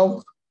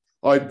Argyle,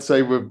 I'd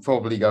say we're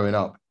probably going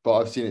up. But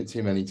I've seen it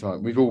too many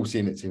times. We've all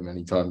seen it too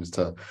many times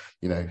to,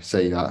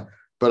 say that.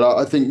 But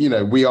I think,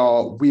 we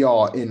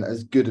are in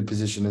as good a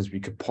position as we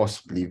could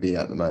possibly be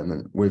at the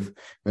moment, with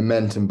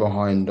momentum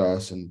behind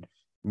us and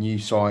new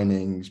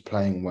signings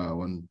playing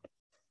well, and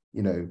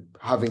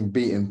having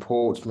beaten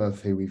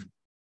Portsmouth, who we've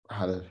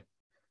had a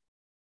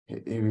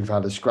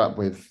scrap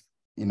with,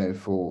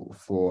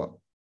 for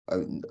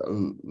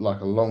like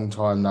a long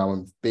time now,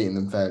 and beating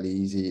them fairly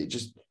easy. It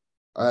just,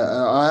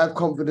 I have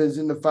confidence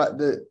in the fact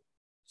that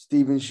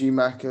Steven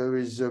Schumacher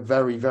is a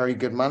very, very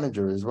good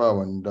manager as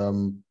well, and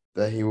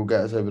that he will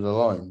get us over the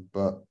line.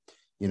 But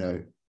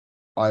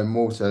I'm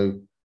also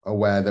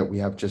aware that we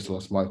have just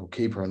lost Michael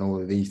Keeper and all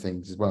of these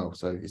things as well.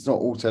 So it's not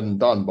all said and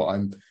done, but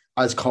I'm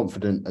as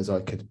confident as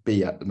I could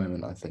be at the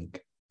moment, I think.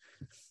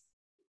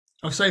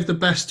 I've saved the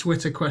best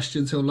Twitter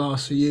question till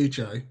last for you,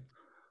 Joe.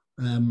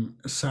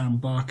 Sam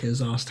Barker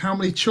has asked, how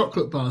many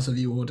chocolate bars have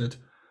you ordered?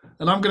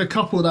 And I'm going to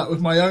couple that with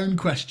my own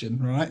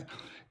question, right?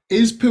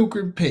 Is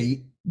Pilgrim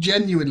Pete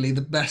genuinely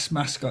the best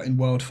mascot in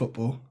world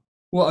football?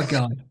 What a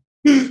guy.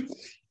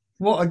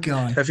 What a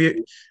guy. Have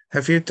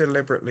you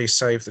deliberately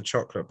saved the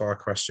chocolate bar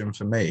question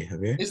for me?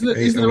 Have you? Is there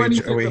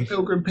anything that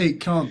Pilgrim Pete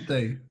can't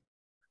do?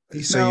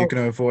 You're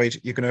going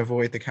to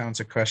avoid the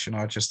counter question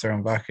I've just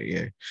thrown back at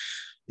you.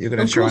 You're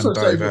going to try and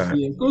divert.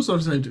 Of course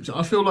I've saved it.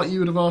 I feel like you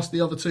would have asked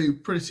the other two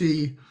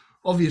pretty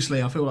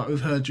obviously. I feel like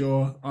we've heard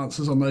your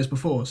answers on those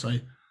before. So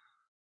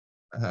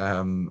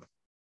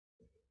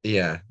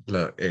yeah,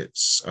 look,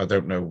 I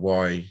don't know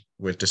why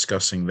we're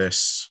discussing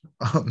this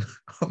on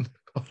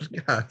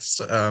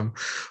podcast.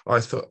 I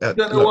thought I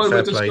don't know why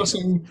we're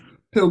discussing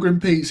Pilgrim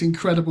Pete's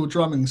incredible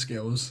drumming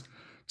skills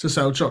to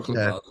sell chocolate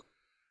bars.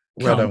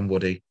 Well done,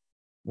 Woody.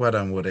 Well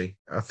done, Woody.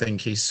 I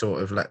think he's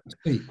sort of let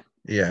Pete.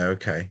 Yeah,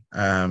 okay.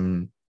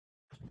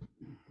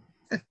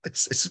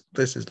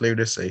 This is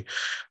lunacy.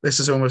 This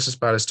is almost as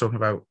bad as talking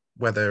about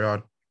whether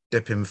our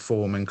dip in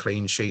form and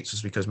clean sheets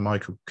was because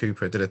Michael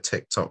Cooper did a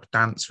TikTok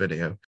dance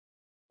video.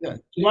 Yeah.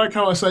 Do you like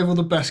how I save all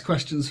the best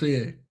questions for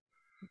you?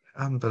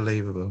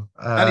 Unbelievable.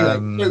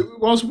 Anyway, so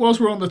whilst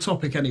we're on the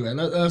topic, anyway,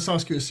 let's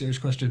ask you a serious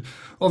question.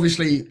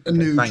 Obviously, a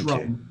new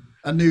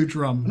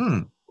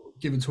drum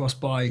given to us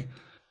by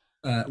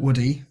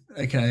Woody,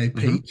 aka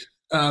Pete.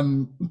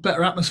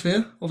 Better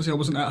atmosphere. Obviously, I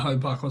wasn't at Home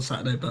Park on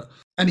Saturday, but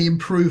any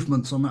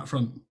improvements on that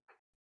front?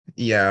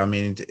 Yeah, I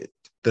mean,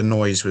 the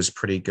noise was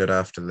pretty good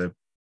after the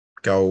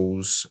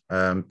goals.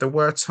 There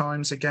were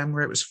times again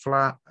where it was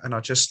flat, and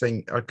I just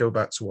think I'd go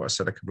back to what I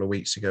said a couple of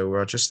weeks ago,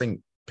 where I just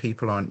think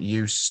people aren't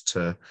used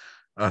to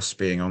us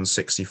being on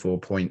 64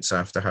 points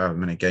after however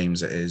many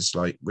games it is.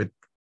 Like,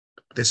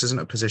 this isn't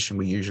a position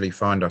we usually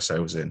find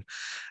ourselves in,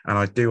 and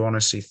I do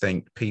honestly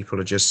think people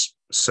are just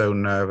so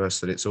nervous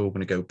that it's all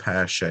going to go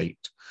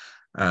pear-shaped.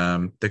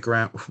 The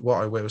ground,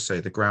 what I will say,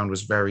 the ground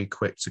was very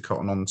quick to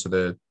cotton on to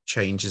the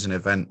changes and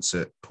events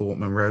at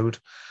Portman Road.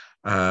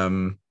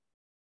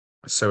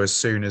 So as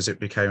soon as it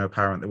became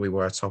apparent that we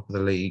were top of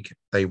the league,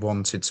 they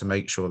wanted to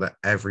make sure that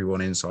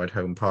everyone inside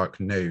Home Park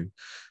knew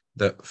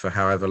that for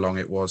however long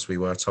it was, we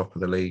were top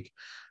of the league,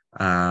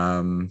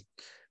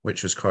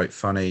 which was quite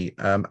funny.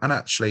 And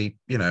actually,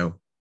 I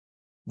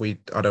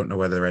don't know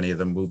whether any of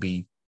them will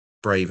be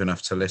brave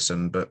enough to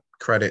listen, but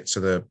credit to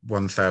the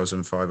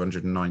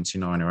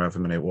 1,599 or however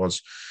many it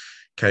was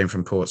came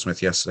from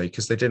Portsmouth yesterday,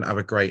 because they didn't have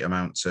a great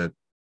amount to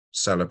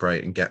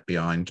celebrate and get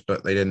behind,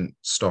 but they didn't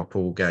stop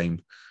all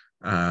game.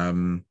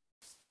 And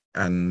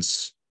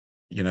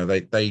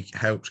they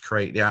helped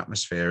create the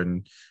atmosphere.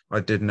 And I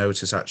did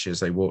notice actually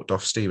as they walked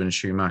off, Steven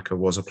Schumacher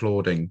was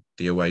applauding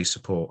the away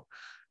support.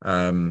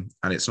 And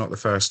it's not the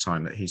first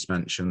time that he's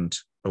mentioned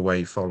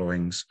away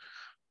followings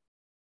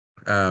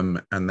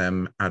and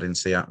them adding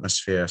to the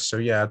atmosphere. So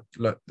yeah,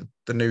 look,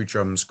 the new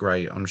drum's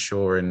great. I'm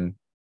sure in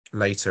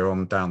later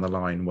on down the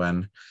line,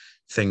 when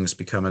things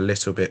become a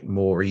little bit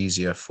more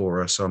easier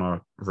for us on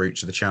our route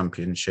to the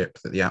championship,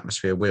 that the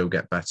atmosphere will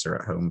get better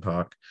at Home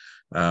Park.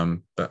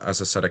 But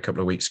as I said a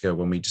couple of weeks ago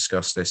when we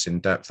discussed this in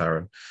depth,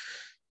 Aaron,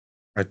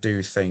 I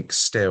do think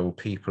still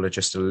people are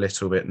just a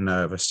little bit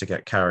nervous to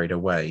get carried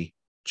away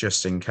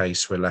just in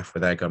case we're left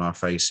with egg on our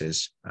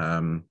faces.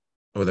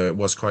 Although it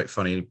was quite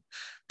funny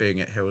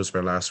being at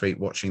Hillsborough last week,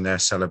 watching their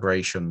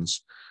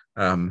celebrations,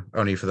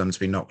 only for them to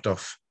be knocked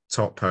off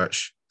top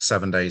perch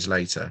 7 days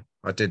later.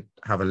 I did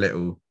have a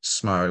little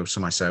smile to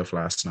myself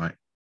last night.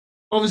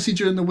 Obviously,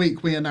 during the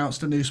week, we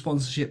announced a new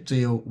sponsorship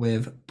deal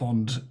with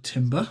Bond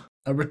Timber,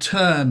 a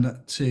return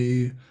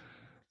to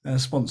a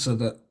sponsor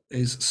that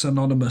is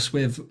synonymous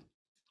with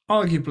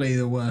arguably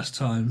the worst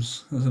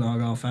times as an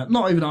Argyle fan.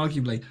 Not even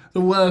arguably,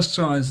 the worst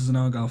times as an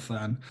Argyle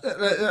fan.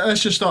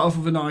 Let's just start off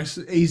with a nice,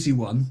 easy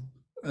one,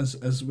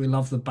 as we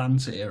love the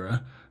banter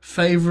era.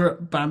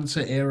 Favourite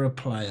banter era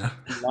player?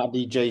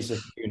 Laddie J.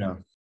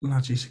 Sakuna.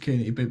 Laddie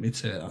Sakuna, you beat me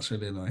to it. That's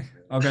really annoying.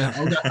 I'll go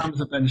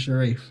Hamza Ben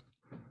Sharif.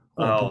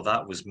 Oh,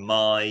 that was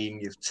mine.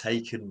 You've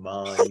taken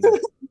mine.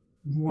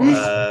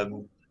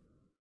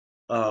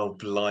 Oh,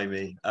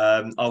 blimey.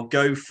 I'll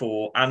go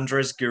for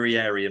Andres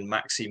Guerrieri and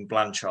Maxime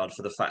Blanchard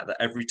for the fact that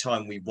every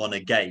time we won a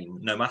game,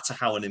 no matter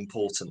how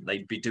unimportant,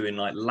 they'd be doing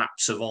like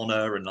laps of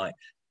honour and like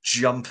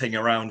jumping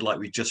around like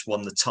we just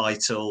won the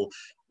title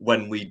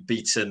when we'd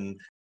beaten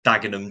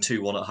Dagenham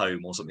 2-1 at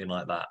home or something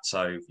like that.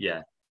 So,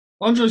 yeah.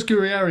 Andres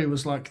Guerrieri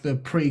was like the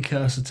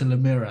precursor to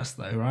Lemiras,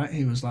 though, right?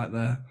 He was like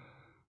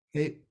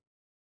he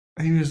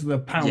was the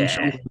pound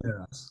shoulder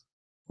Lemiras.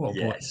 What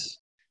a boy.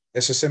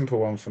 It's a simple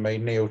one for me,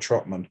 Neil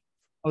Trotman.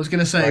 I was going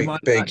to say it might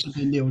actually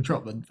be Neil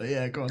Trotman, but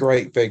yeah, go on.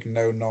 Great big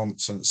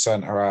no-nonsense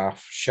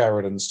centre-half,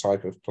 Sheridan's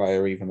type of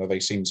player, even though they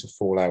seem to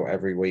fall out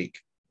every week.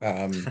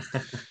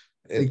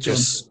 Big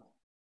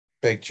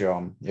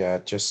John. Yeah,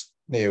 just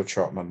Neil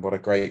Trotman. What a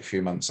great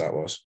few months that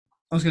was.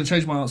 I was going to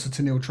change my answer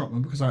to Neil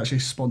Trotman because I actually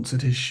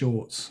sponsored his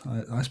shorts.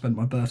 I spent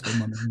my birthday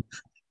money.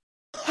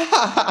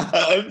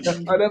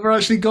 I never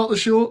actually got the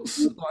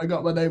shorts. I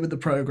got my name in the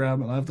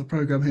programme, and I have the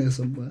programme here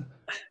somewhere.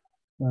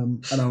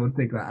 And I would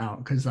dig that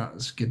out because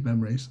that's good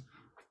memories.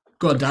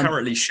 God damn.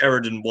 Apparently,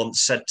 Sheridan once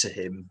said to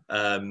him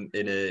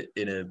in a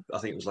I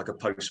think it was like a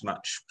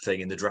post-match thing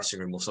in the dressing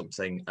room or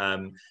something.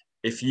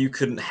 If you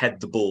couldn't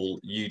head the ball,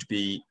 you'd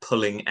be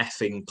pulling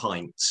effing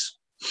pints.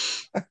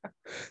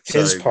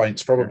 His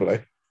pints,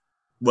 probably.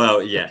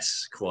 Well,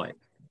 yes, quite.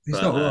 He's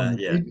not wrong.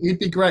 Yeah. He'd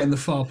be great in the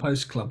Far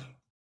Post Club.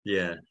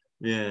 Yeah.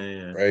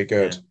 Very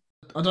good. Yeah.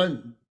 I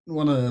don't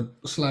want to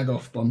slag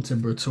off Bond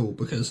Timber at all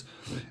because,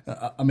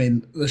 I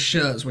mean, the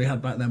shirts we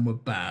had back then were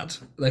bad.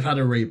 They've had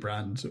a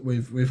rebrand.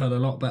 We've had a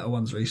lot better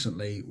ones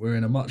recently. We're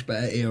in a much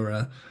better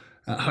era.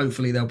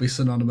 Hopefully they'll be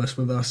synonymous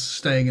with us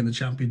staying in the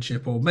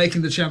Championship or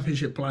making the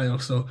Championship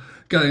playoffs or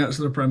going up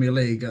to the Premier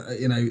League,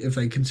 if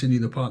they continue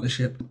the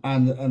partnership.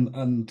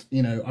 And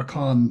I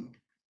can't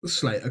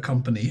slate a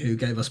company who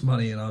gave us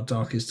money in our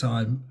darkest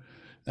time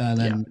and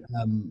then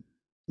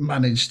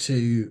managed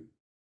to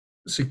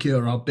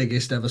secure our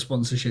biggest ever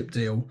sponsorship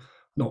deal.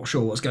 Not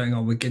sure what's going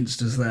on with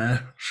Ginsters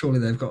there. Surely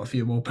they've got a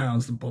few more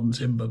pounds than Bond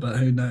Timber, but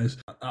who knows?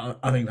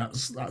 I think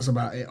that's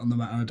about it on the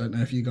matter. I don't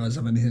know if you guys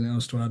have anything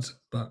else to add,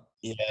 but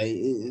yeah,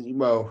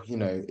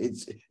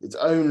 it's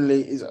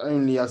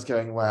only us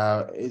going,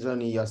 wow, it's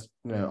only us,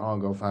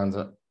 Argyle fans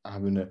are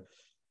having a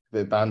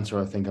bit of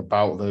banter, I think,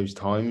 about those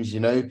times,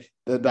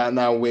 that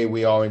now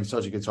we are in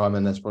such a good time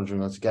and they're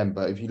sponsoring us again.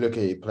 But if you look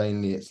at it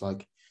plainly, it's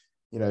like,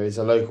 it's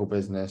a local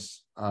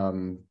business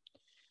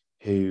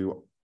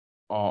who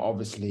are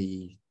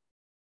obviously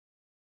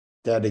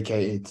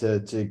dedicated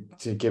to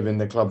giving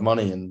the club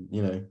money, and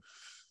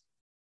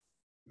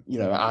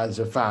as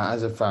a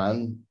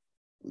fan,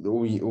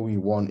 all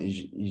you want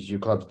is your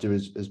club to do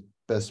as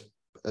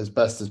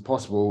best as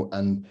possible,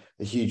 and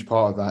a huge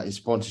part of that is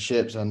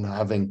sponsorships and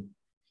having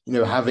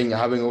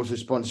also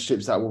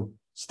sponsorships that will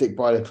stick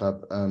by the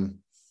club, and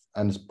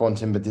Bond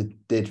Timber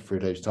did through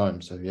those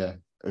times. So yeah,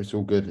 it's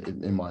all good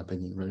in my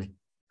opinion, really.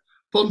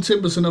 Bond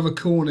Timber's another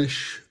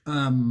Cornish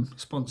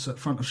sponsor,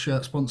 front of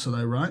shirt sponsor,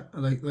 though, right?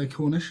 Are they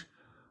Cornish?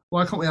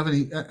 Why can't we have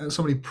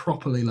somebody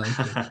properly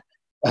local?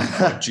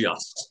 They're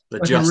just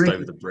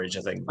over the bridge,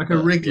 I think. Like a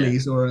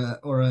Wrigley's or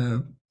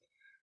a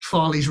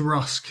Farley's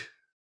Rusk.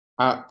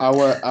 If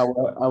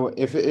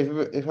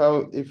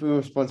we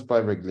were sponsored by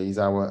Wrigley's,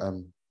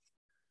 our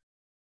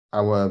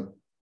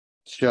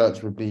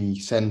shirts would be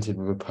scented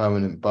with a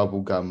permanent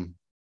bubblegum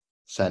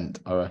scent,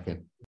 I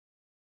reckon.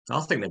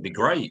 I think they'd be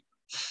great.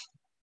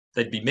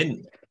 They'd be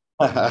mint.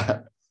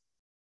 But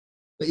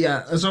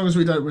yeah, as long as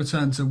we don't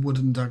return to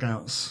wooden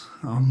dugouts,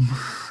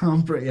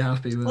 I'm pretty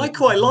happy with it. I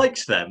quite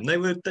liked them. They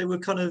were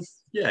kind of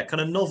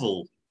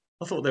novel.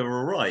 I thought they were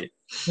all right.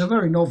 They're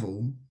very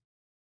novel.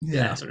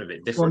 Yeah, sort of a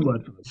bit different. One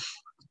word for them.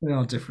 They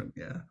are different,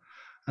 yeah.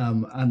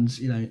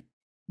 And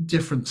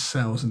different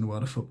sells in the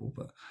world of football.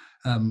 But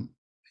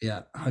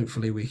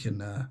hopefully we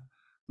can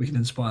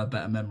inspire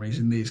better memories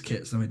in these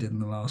kits than we did in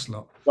the last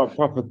lot. Got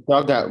proper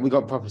dugout. We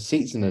got proper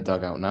seats in the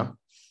dugout now.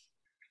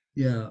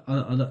 Yeah,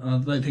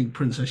 I don't think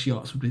Princess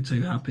Yachts would be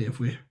too happy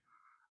if we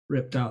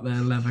ripped out their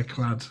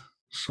leather-clad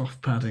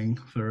soft padding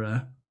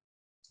for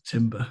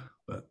timber.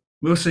 But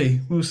We'll see.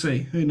 We'll see.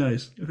 Who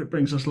knows? If it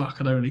brings us luck,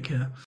 I don't really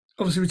care.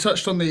 Obviously, we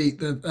touched on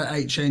the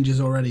 8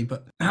 changes already,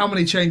 but how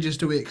many changes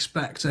do we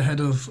expect ahead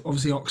of,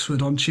 obviously,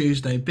 Oxford on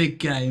Tuesday? Big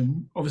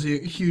game.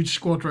 Obviously, a huge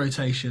squad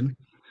rotation.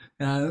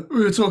 We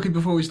were talking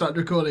before we started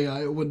recording.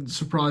 It wouldn't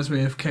surprise me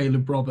if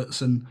Caleb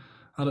Roberts and,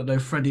 I don't know,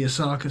 Freddie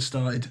Osaka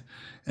started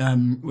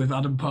with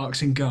Adam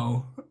Parks in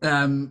goal.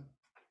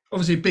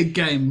 Obviously, a big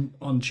game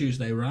on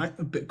Tuesday, right?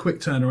 A bit quick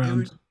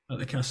turnaround at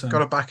the Kassam. Got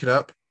to back it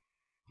up.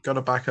 Got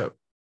to back up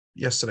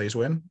yesterday's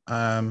win.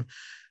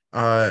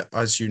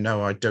 As you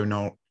know, I do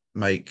not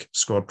make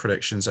squad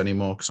predictions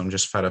anymore because I'm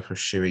just fed up of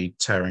Shuey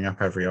tearing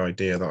up every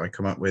idea that I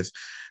come up with.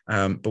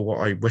 But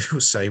what I will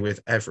say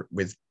with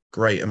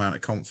great amount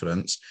of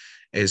confidence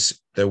is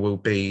there will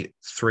be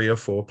 3 or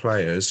 4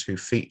 players who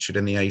featured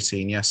in the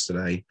 18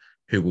 yesterday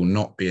who will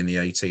not be in the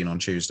 18 on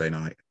Tuesday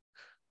night.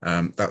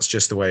 That's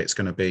just the way it's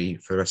going to be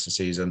for the rest of the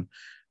season.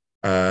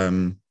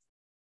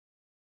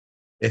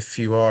 If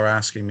you are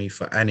asking me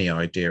for any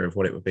idea of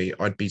what it would be,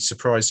 I'd be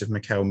surprised if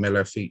Mikael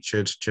Miller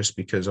featured, just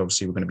because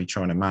obviously we're going to be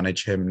trying to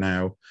manage him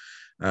now.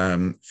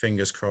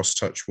 Fingers crossed,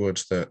 touch wood,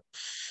 that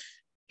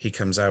he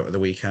comes out of the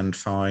weekend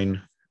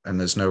fine and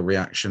there's no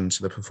reaction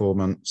to the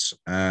performance.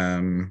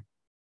 Could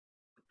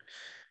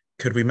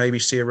we maybe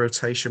see a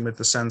rotation with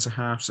the centre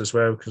halves as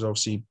well? Because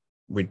obviously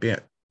we'd be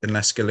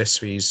unless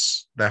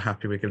they're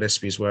happy with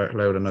Gillespie's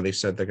workload. I know they've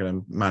said they're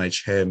going to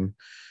manage him.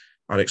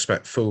 I'd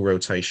expect full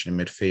rotation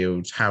in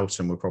midfield.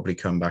 Houghton will probably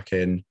come back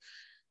in.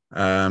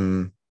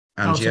 Houghton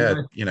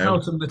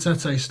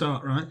Matete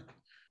start, right?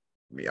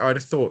 I'd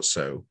have thought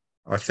so.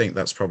 I think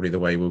that's probably the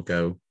way we'll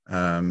go.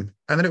 And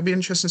then it'll be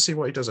interesting to see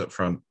what he does up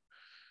front.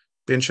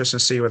 Be interesting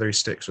to see whether he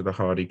sticks with the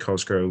Hardy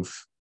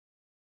Cosgrove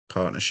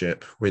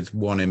partnership with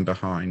one in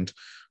behind,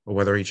 or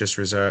whether he just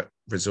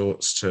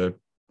resorts to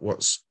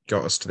what's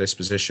got us to this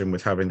position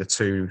with having the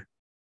 2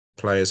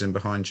 players in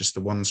behind just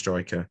the one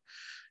striker.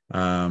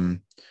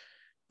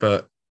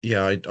 But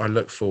yeah, I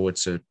look forward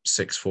to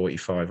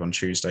 6:45 on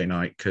Tuesday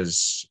night,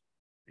 because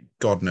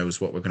God knows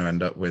what we're going to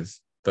end up with.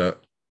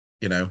 But,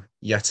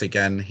 yet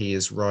again, he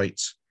is right.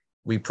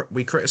 We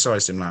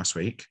criticised him last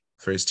week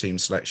for his team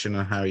selection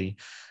and how he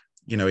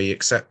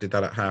accepted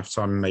that at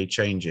halftime and made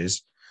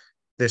changes.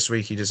 This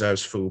week he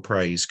deserves full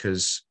praise,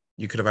 because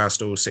you could have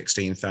asked all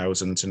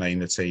 16,000 to name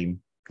the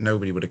team.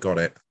 Nobody would have got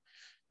it.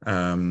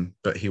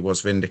 But he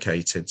was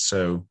vindicated.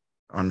 So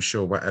I'm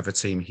sure whatever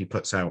team he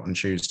puts out on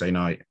Tuesday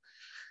night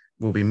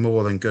will be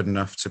more than good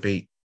enough to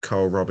beat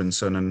Carl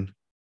Robinson and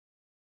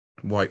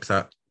wipe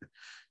that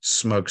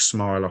smug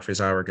smile off his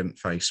arrogant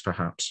face,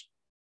 perhaps.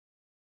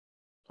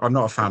 I'm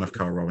not a fan of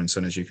Carl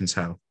Robinson, as you can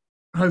tell.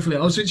 Hopefully. I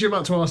was actually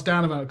about to ask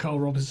Dan about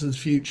Carl Robinson's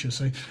future.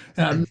 So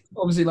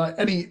obviously,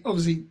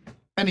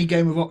 any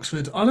game of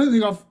Oxford, I don't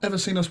think I've ever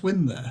seen us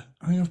win there.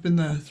 I think I've been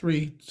there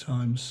 3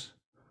 times,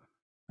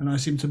 and I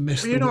seem to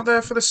miss. Were you not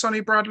there for the Sonny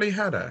Bradley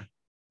header?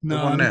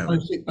 No,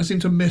 I seem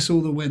to miss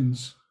all the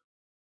wins.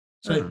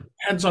 So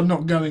hence I'm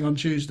not going on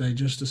Tuesday,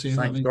 just to see.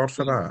 Thank God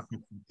for that.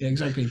 Yeah,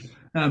 exactly.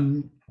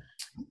 Any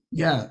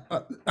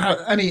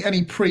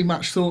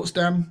pre-match thoughts,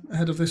 Dan,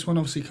 ahead of this one?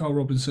 Obviously, Carl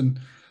Robinson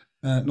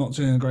not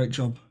doing a great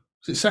job.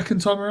 Is it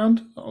second time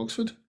around at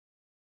Oxford?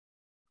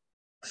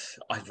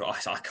 I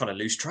kind of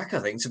lose track, I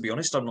think, to be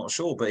honest. I'm not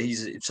sure, but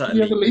he's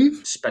certainly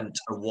spent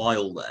a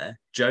while there.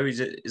 Joe,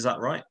 is that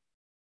right?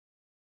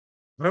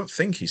 I don't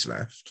think he's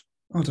left.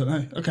 I don't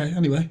know. Okay,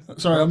 anyway.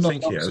 Sorry, I'm not. I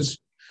think he has.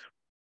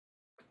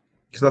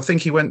 Because I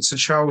think he went to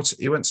Charlton.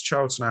 He went to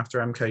Charlton after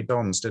MK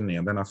Dons, didn't he?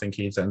 And then I think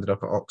he's ended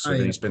up at Oxford,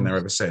 and he's been there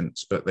ever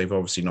since. But they've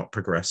obviously not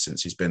progressed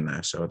since he's been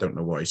there, so I don't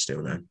know why he's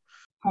still there.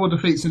 4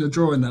 defeats in a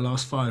draw in their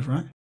last 5,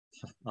 right?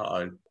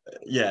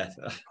 Yeah.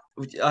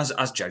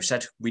 As Joe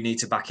said, we need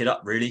to back it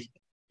up, really.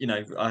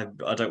 I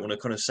don't want to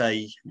kind of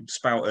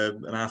spout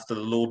an after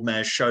the Lord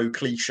Mayor's show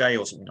cliche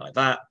or something like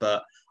that,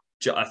 but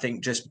I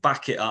think just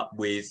back it up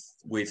with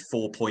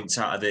 4 points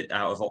out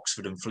of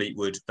Oxford and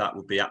Fleetwood. That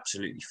would be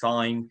absolutely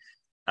fine.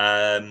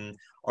 Our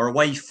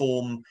away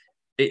form,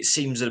 it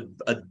seems a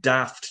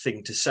daft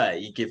thing to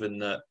say, given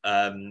that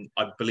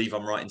I believe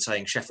I'm right in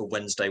saying Sheffield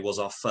Wednesday was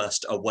our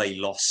first away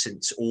loss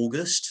since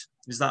August.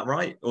 Is that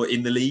right? Or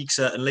in the league,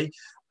 certainly.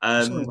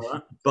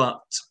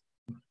 But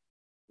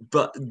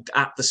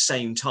at the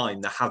same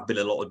time, there have been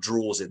a lot of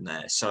draws in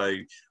there. So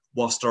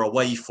whilst our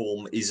away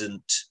form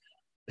isn't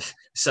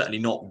certainly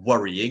not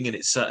worrying, and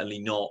it's certainly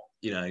not,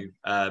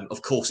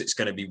 of course it's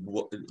going to be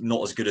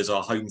not as good as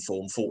our home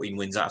form, 14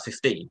 wins out of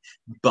 15.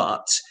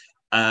 But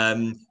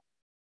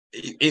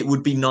it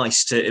would be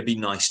nice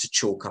to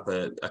chalk up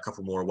a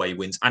couple more away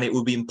wins, and it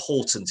would be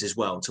important as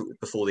well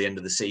before the end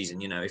of the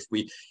season. If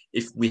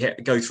we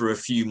go through a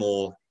few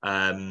more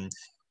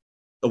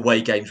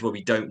away games where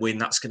we don't win,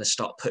 that's going to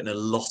start putting a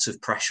lot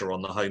of pressure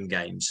on the home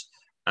games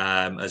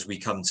as we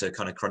come to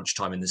kind of crunch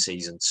time in the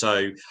season.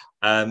 So,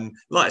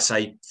 like I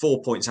say,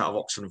 4 points out of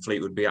Oxford and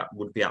Fleet would be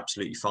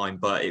absolutely fine,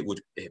 but it'd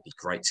be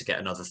great to get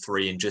another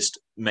 3 and just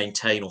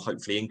maintain or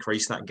hopefully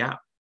increase that gap.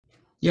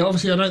 Yeah,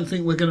 obviously, I don't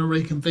think we're going to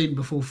reconvene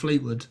before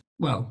Fleetwood.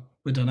 Well,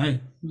 we don't know.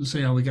 We'll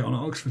see how we get on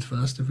at Oxford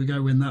first. If we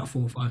go win that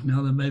 4-5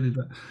 now, then maybe.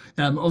 But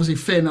obviously,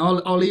 Finn,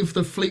 I'll leave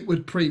the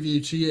Fleetwood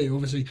preview to you.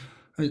 Obviously,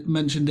 I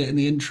mentioned it in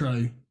the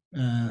intro.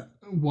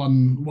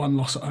 One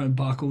loss at home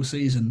park all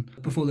season.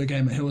 Before the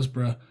game at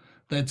Hillsborough,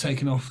 they'd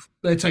taken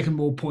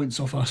more points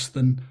off us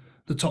than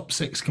the top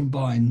 6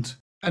 combined.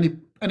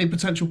 Any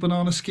potential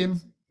banana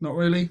skin? Not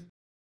really.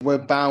 We're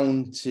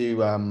bound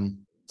to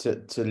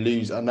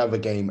lose another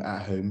game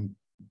at home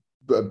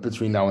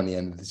between now and the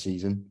end of the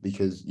season,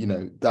 because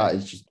that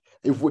is just,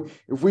 if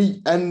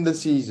we end the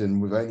season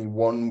with only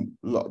one,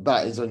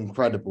 that is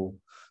incredible.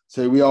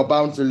 So we are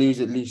bound to lose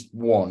at least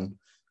one.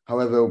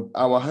 However,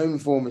 our home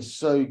form is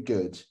so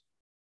good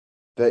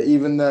that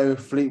even though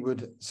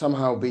Fleetwood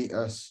somehow beat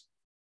us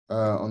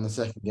on the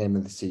second game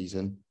of the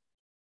season,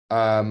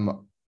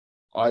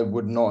 I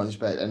would not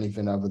expect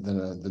anything other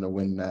than a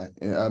win there.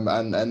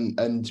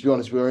 And to be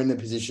honest, we're in a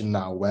position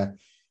now where,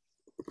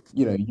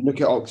 you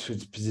look at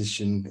Oxford's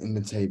position in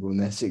the table and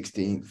they're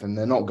 16th and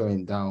they're not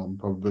going down,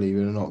 probably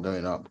they're not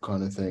going up,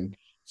 kind of thing.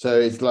 So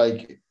it's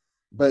like,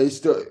 but it's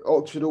still,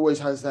 Oxford always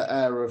has that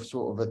air of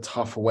sort of a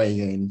tough away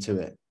game to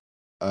it.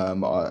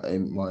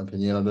 In my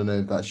opinion, I don't know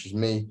if that's just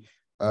me.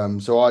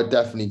 So I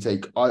definitely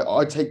take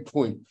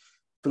point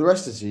for the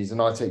rest of the season.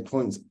 I take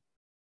points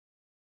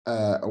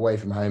away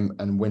from home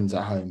and wins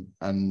at home,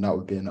 and that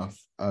would be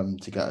enough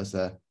to get us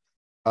there.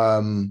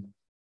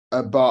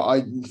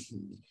 But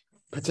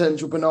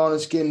potential banana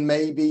skin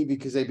maybe,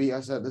 because they beat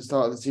us at the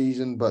start of the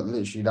season, but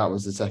literally that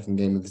was the second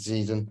game of the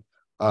season.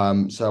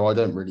 So I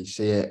don't really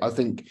see it. I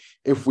think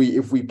if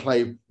we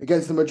play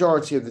against the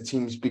majority of the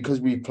teams, because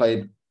we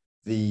played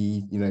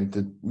the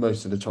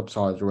most of the top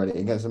sides already,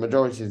 against the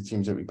majority of the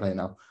teams that we play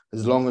now,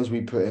 as long as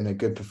we put in a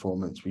good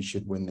performance, we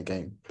should win the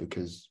game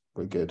because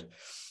we're good.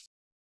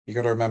 You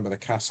got to remember the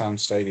Kassam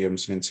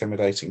Stadium's an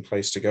intimidating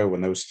place to go when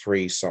those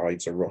 3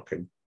 sides are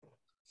rocking.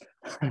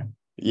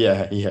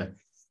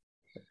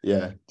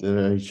 Yeah,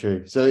 very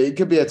true. So it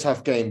could be a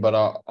tough game,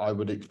 but I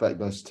would expect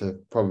us to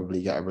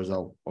probably get a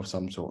result of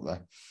some sort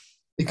there.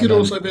 It could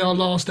also be our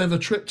last ever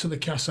trip to the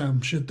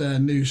Kassam, should their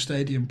new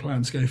stadium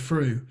plans go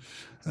through.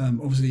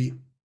 Obviously,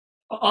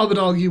 I would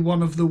argue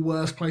one of the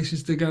worst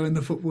places to go in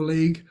the Football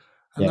League,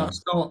 and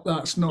that's not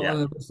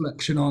a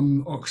reflection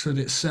on Oxford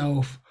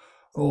itself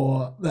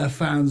or their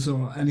fans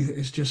or anything.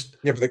 It's just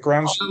but the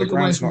ground's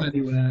not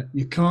anywhere.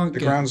 You can't. The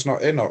ground's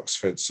not in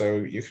Oxford, so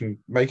you can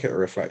make it a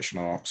reflection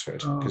on Oxford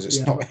because it's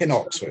not in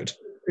Oxford.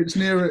 It's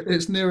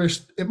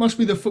nearest. It must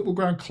be the football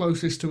ground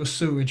closest to a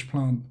sewage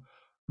plant,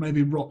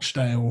 maybe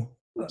Rochdale.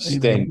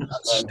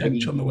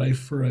 Stench on the way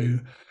through.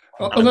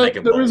 Although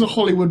there is a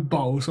Hollywood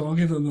Bowl, so I'll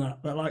give them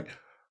that. But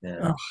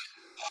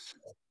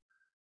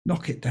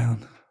knock it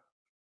down.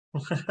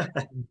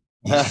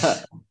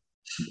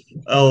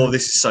 Oh,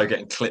 this is so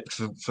getting clipped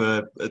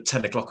for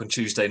 10 o'clock on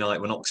Tuesday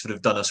night when Oxford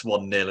have done us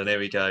 1-0, and here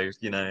we go.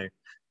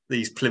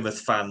 These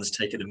Plymouth fans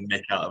taking a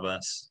mick out of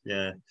us.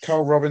 Yeah.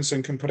 Carl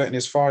Robinson can put it in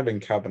his filing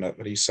cabinet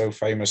that he so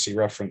famously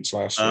referenced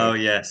last year. Oh,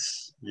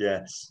 yes.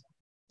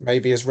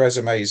 Maybe his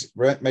resume's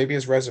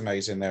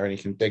in there and he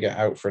can dig it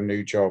out for a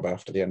new job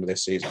after the end of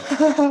this season.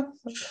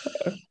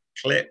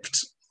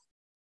 Clipped.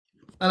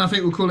 And I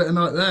think we'll call it a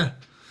night there.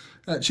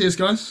 Cheers,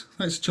 guys.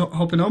 Thanks for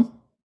hopping on.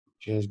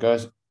 Cheers,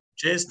 guys.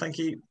 Cheers. Thank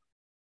you.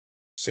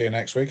 See you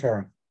next week,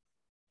 Aaron.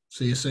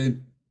 See you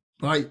soon.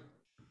 Bye.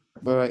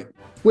 Bye.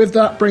 With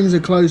that brings a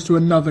close to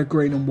another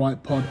Green and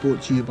White pod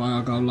brought to you by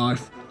Argyle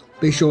Life.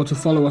 Be sure to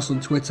follow us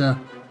on Twitter,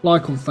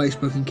 like on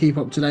Facebook, and keep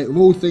up to date with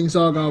all things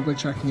Argyle by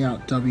checking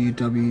out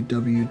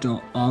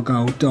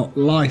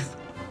www.argyle.life.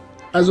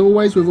 As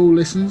always, with all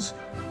listens,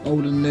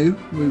 old and new,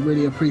 we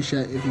really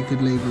appreciate if you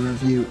could leave a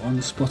review on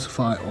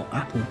Spotify or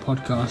Apple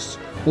Podcasts,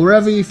 or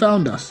wherever you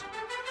found us.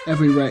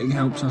 Every rating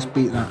helps us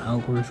beat that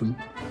algorithm.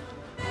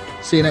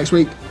 See you next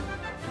week.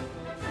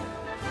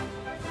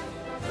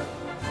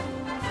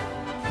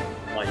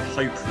 I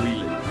hope we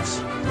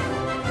lose.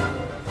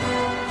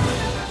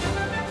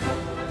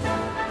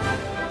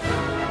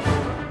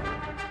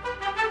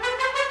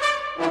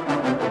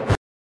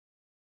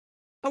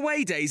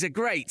 Away days are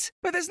great,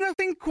 but there's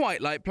nothing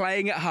quite like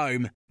playing at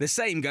home. The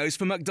same goes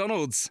for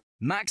McDonald's.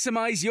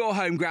 Maximise your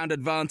home ground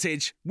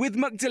advantage with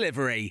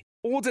McDelivery.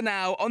 Order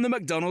now on the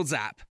McDonald's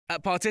app.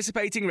 At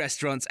participating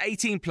restaurants,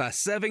 18 plus,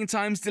 serving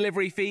times,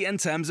 delivery fee and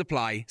terms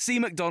apply. See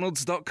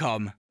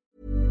mcdonalds.com.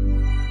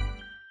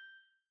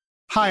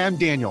 Hi, I'm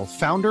Daniel,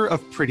 founder of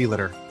Pretty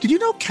Litter. Did you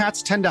know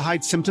cats tend to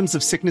hide symptoms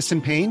of sickness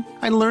and pain?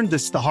 I learned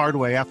this the hard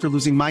way after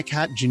losing my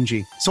cat,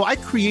 Gingy. So I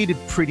created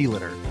Pretty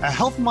Litter, a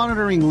health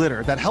monitoring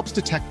litter that helps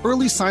detect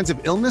early signs of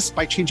illness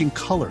by changing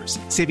colors,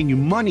 saving you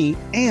money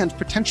and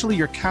potentially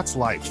your cat's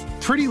life.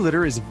 Pretty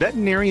Litter is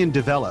veterinarian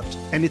developed,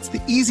 and it's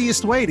the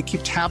easiest way to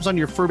keep tabs on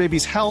your fur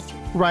baby's health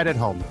right at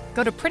home.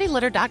 Go to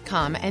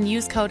prettylitter.com and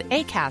use code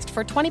ACAST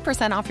for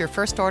 20% off your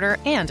first order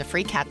and a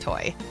free cat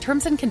toy.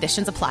 Terms and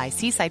conditions apply.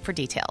 See site for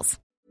details.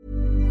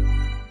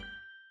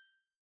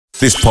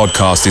 This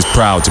podcast is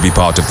proud to be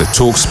part of the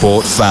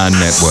TalkSport Fan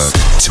Network.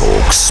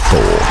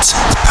 TalkSport.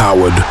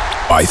 Powered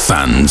by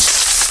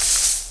fans.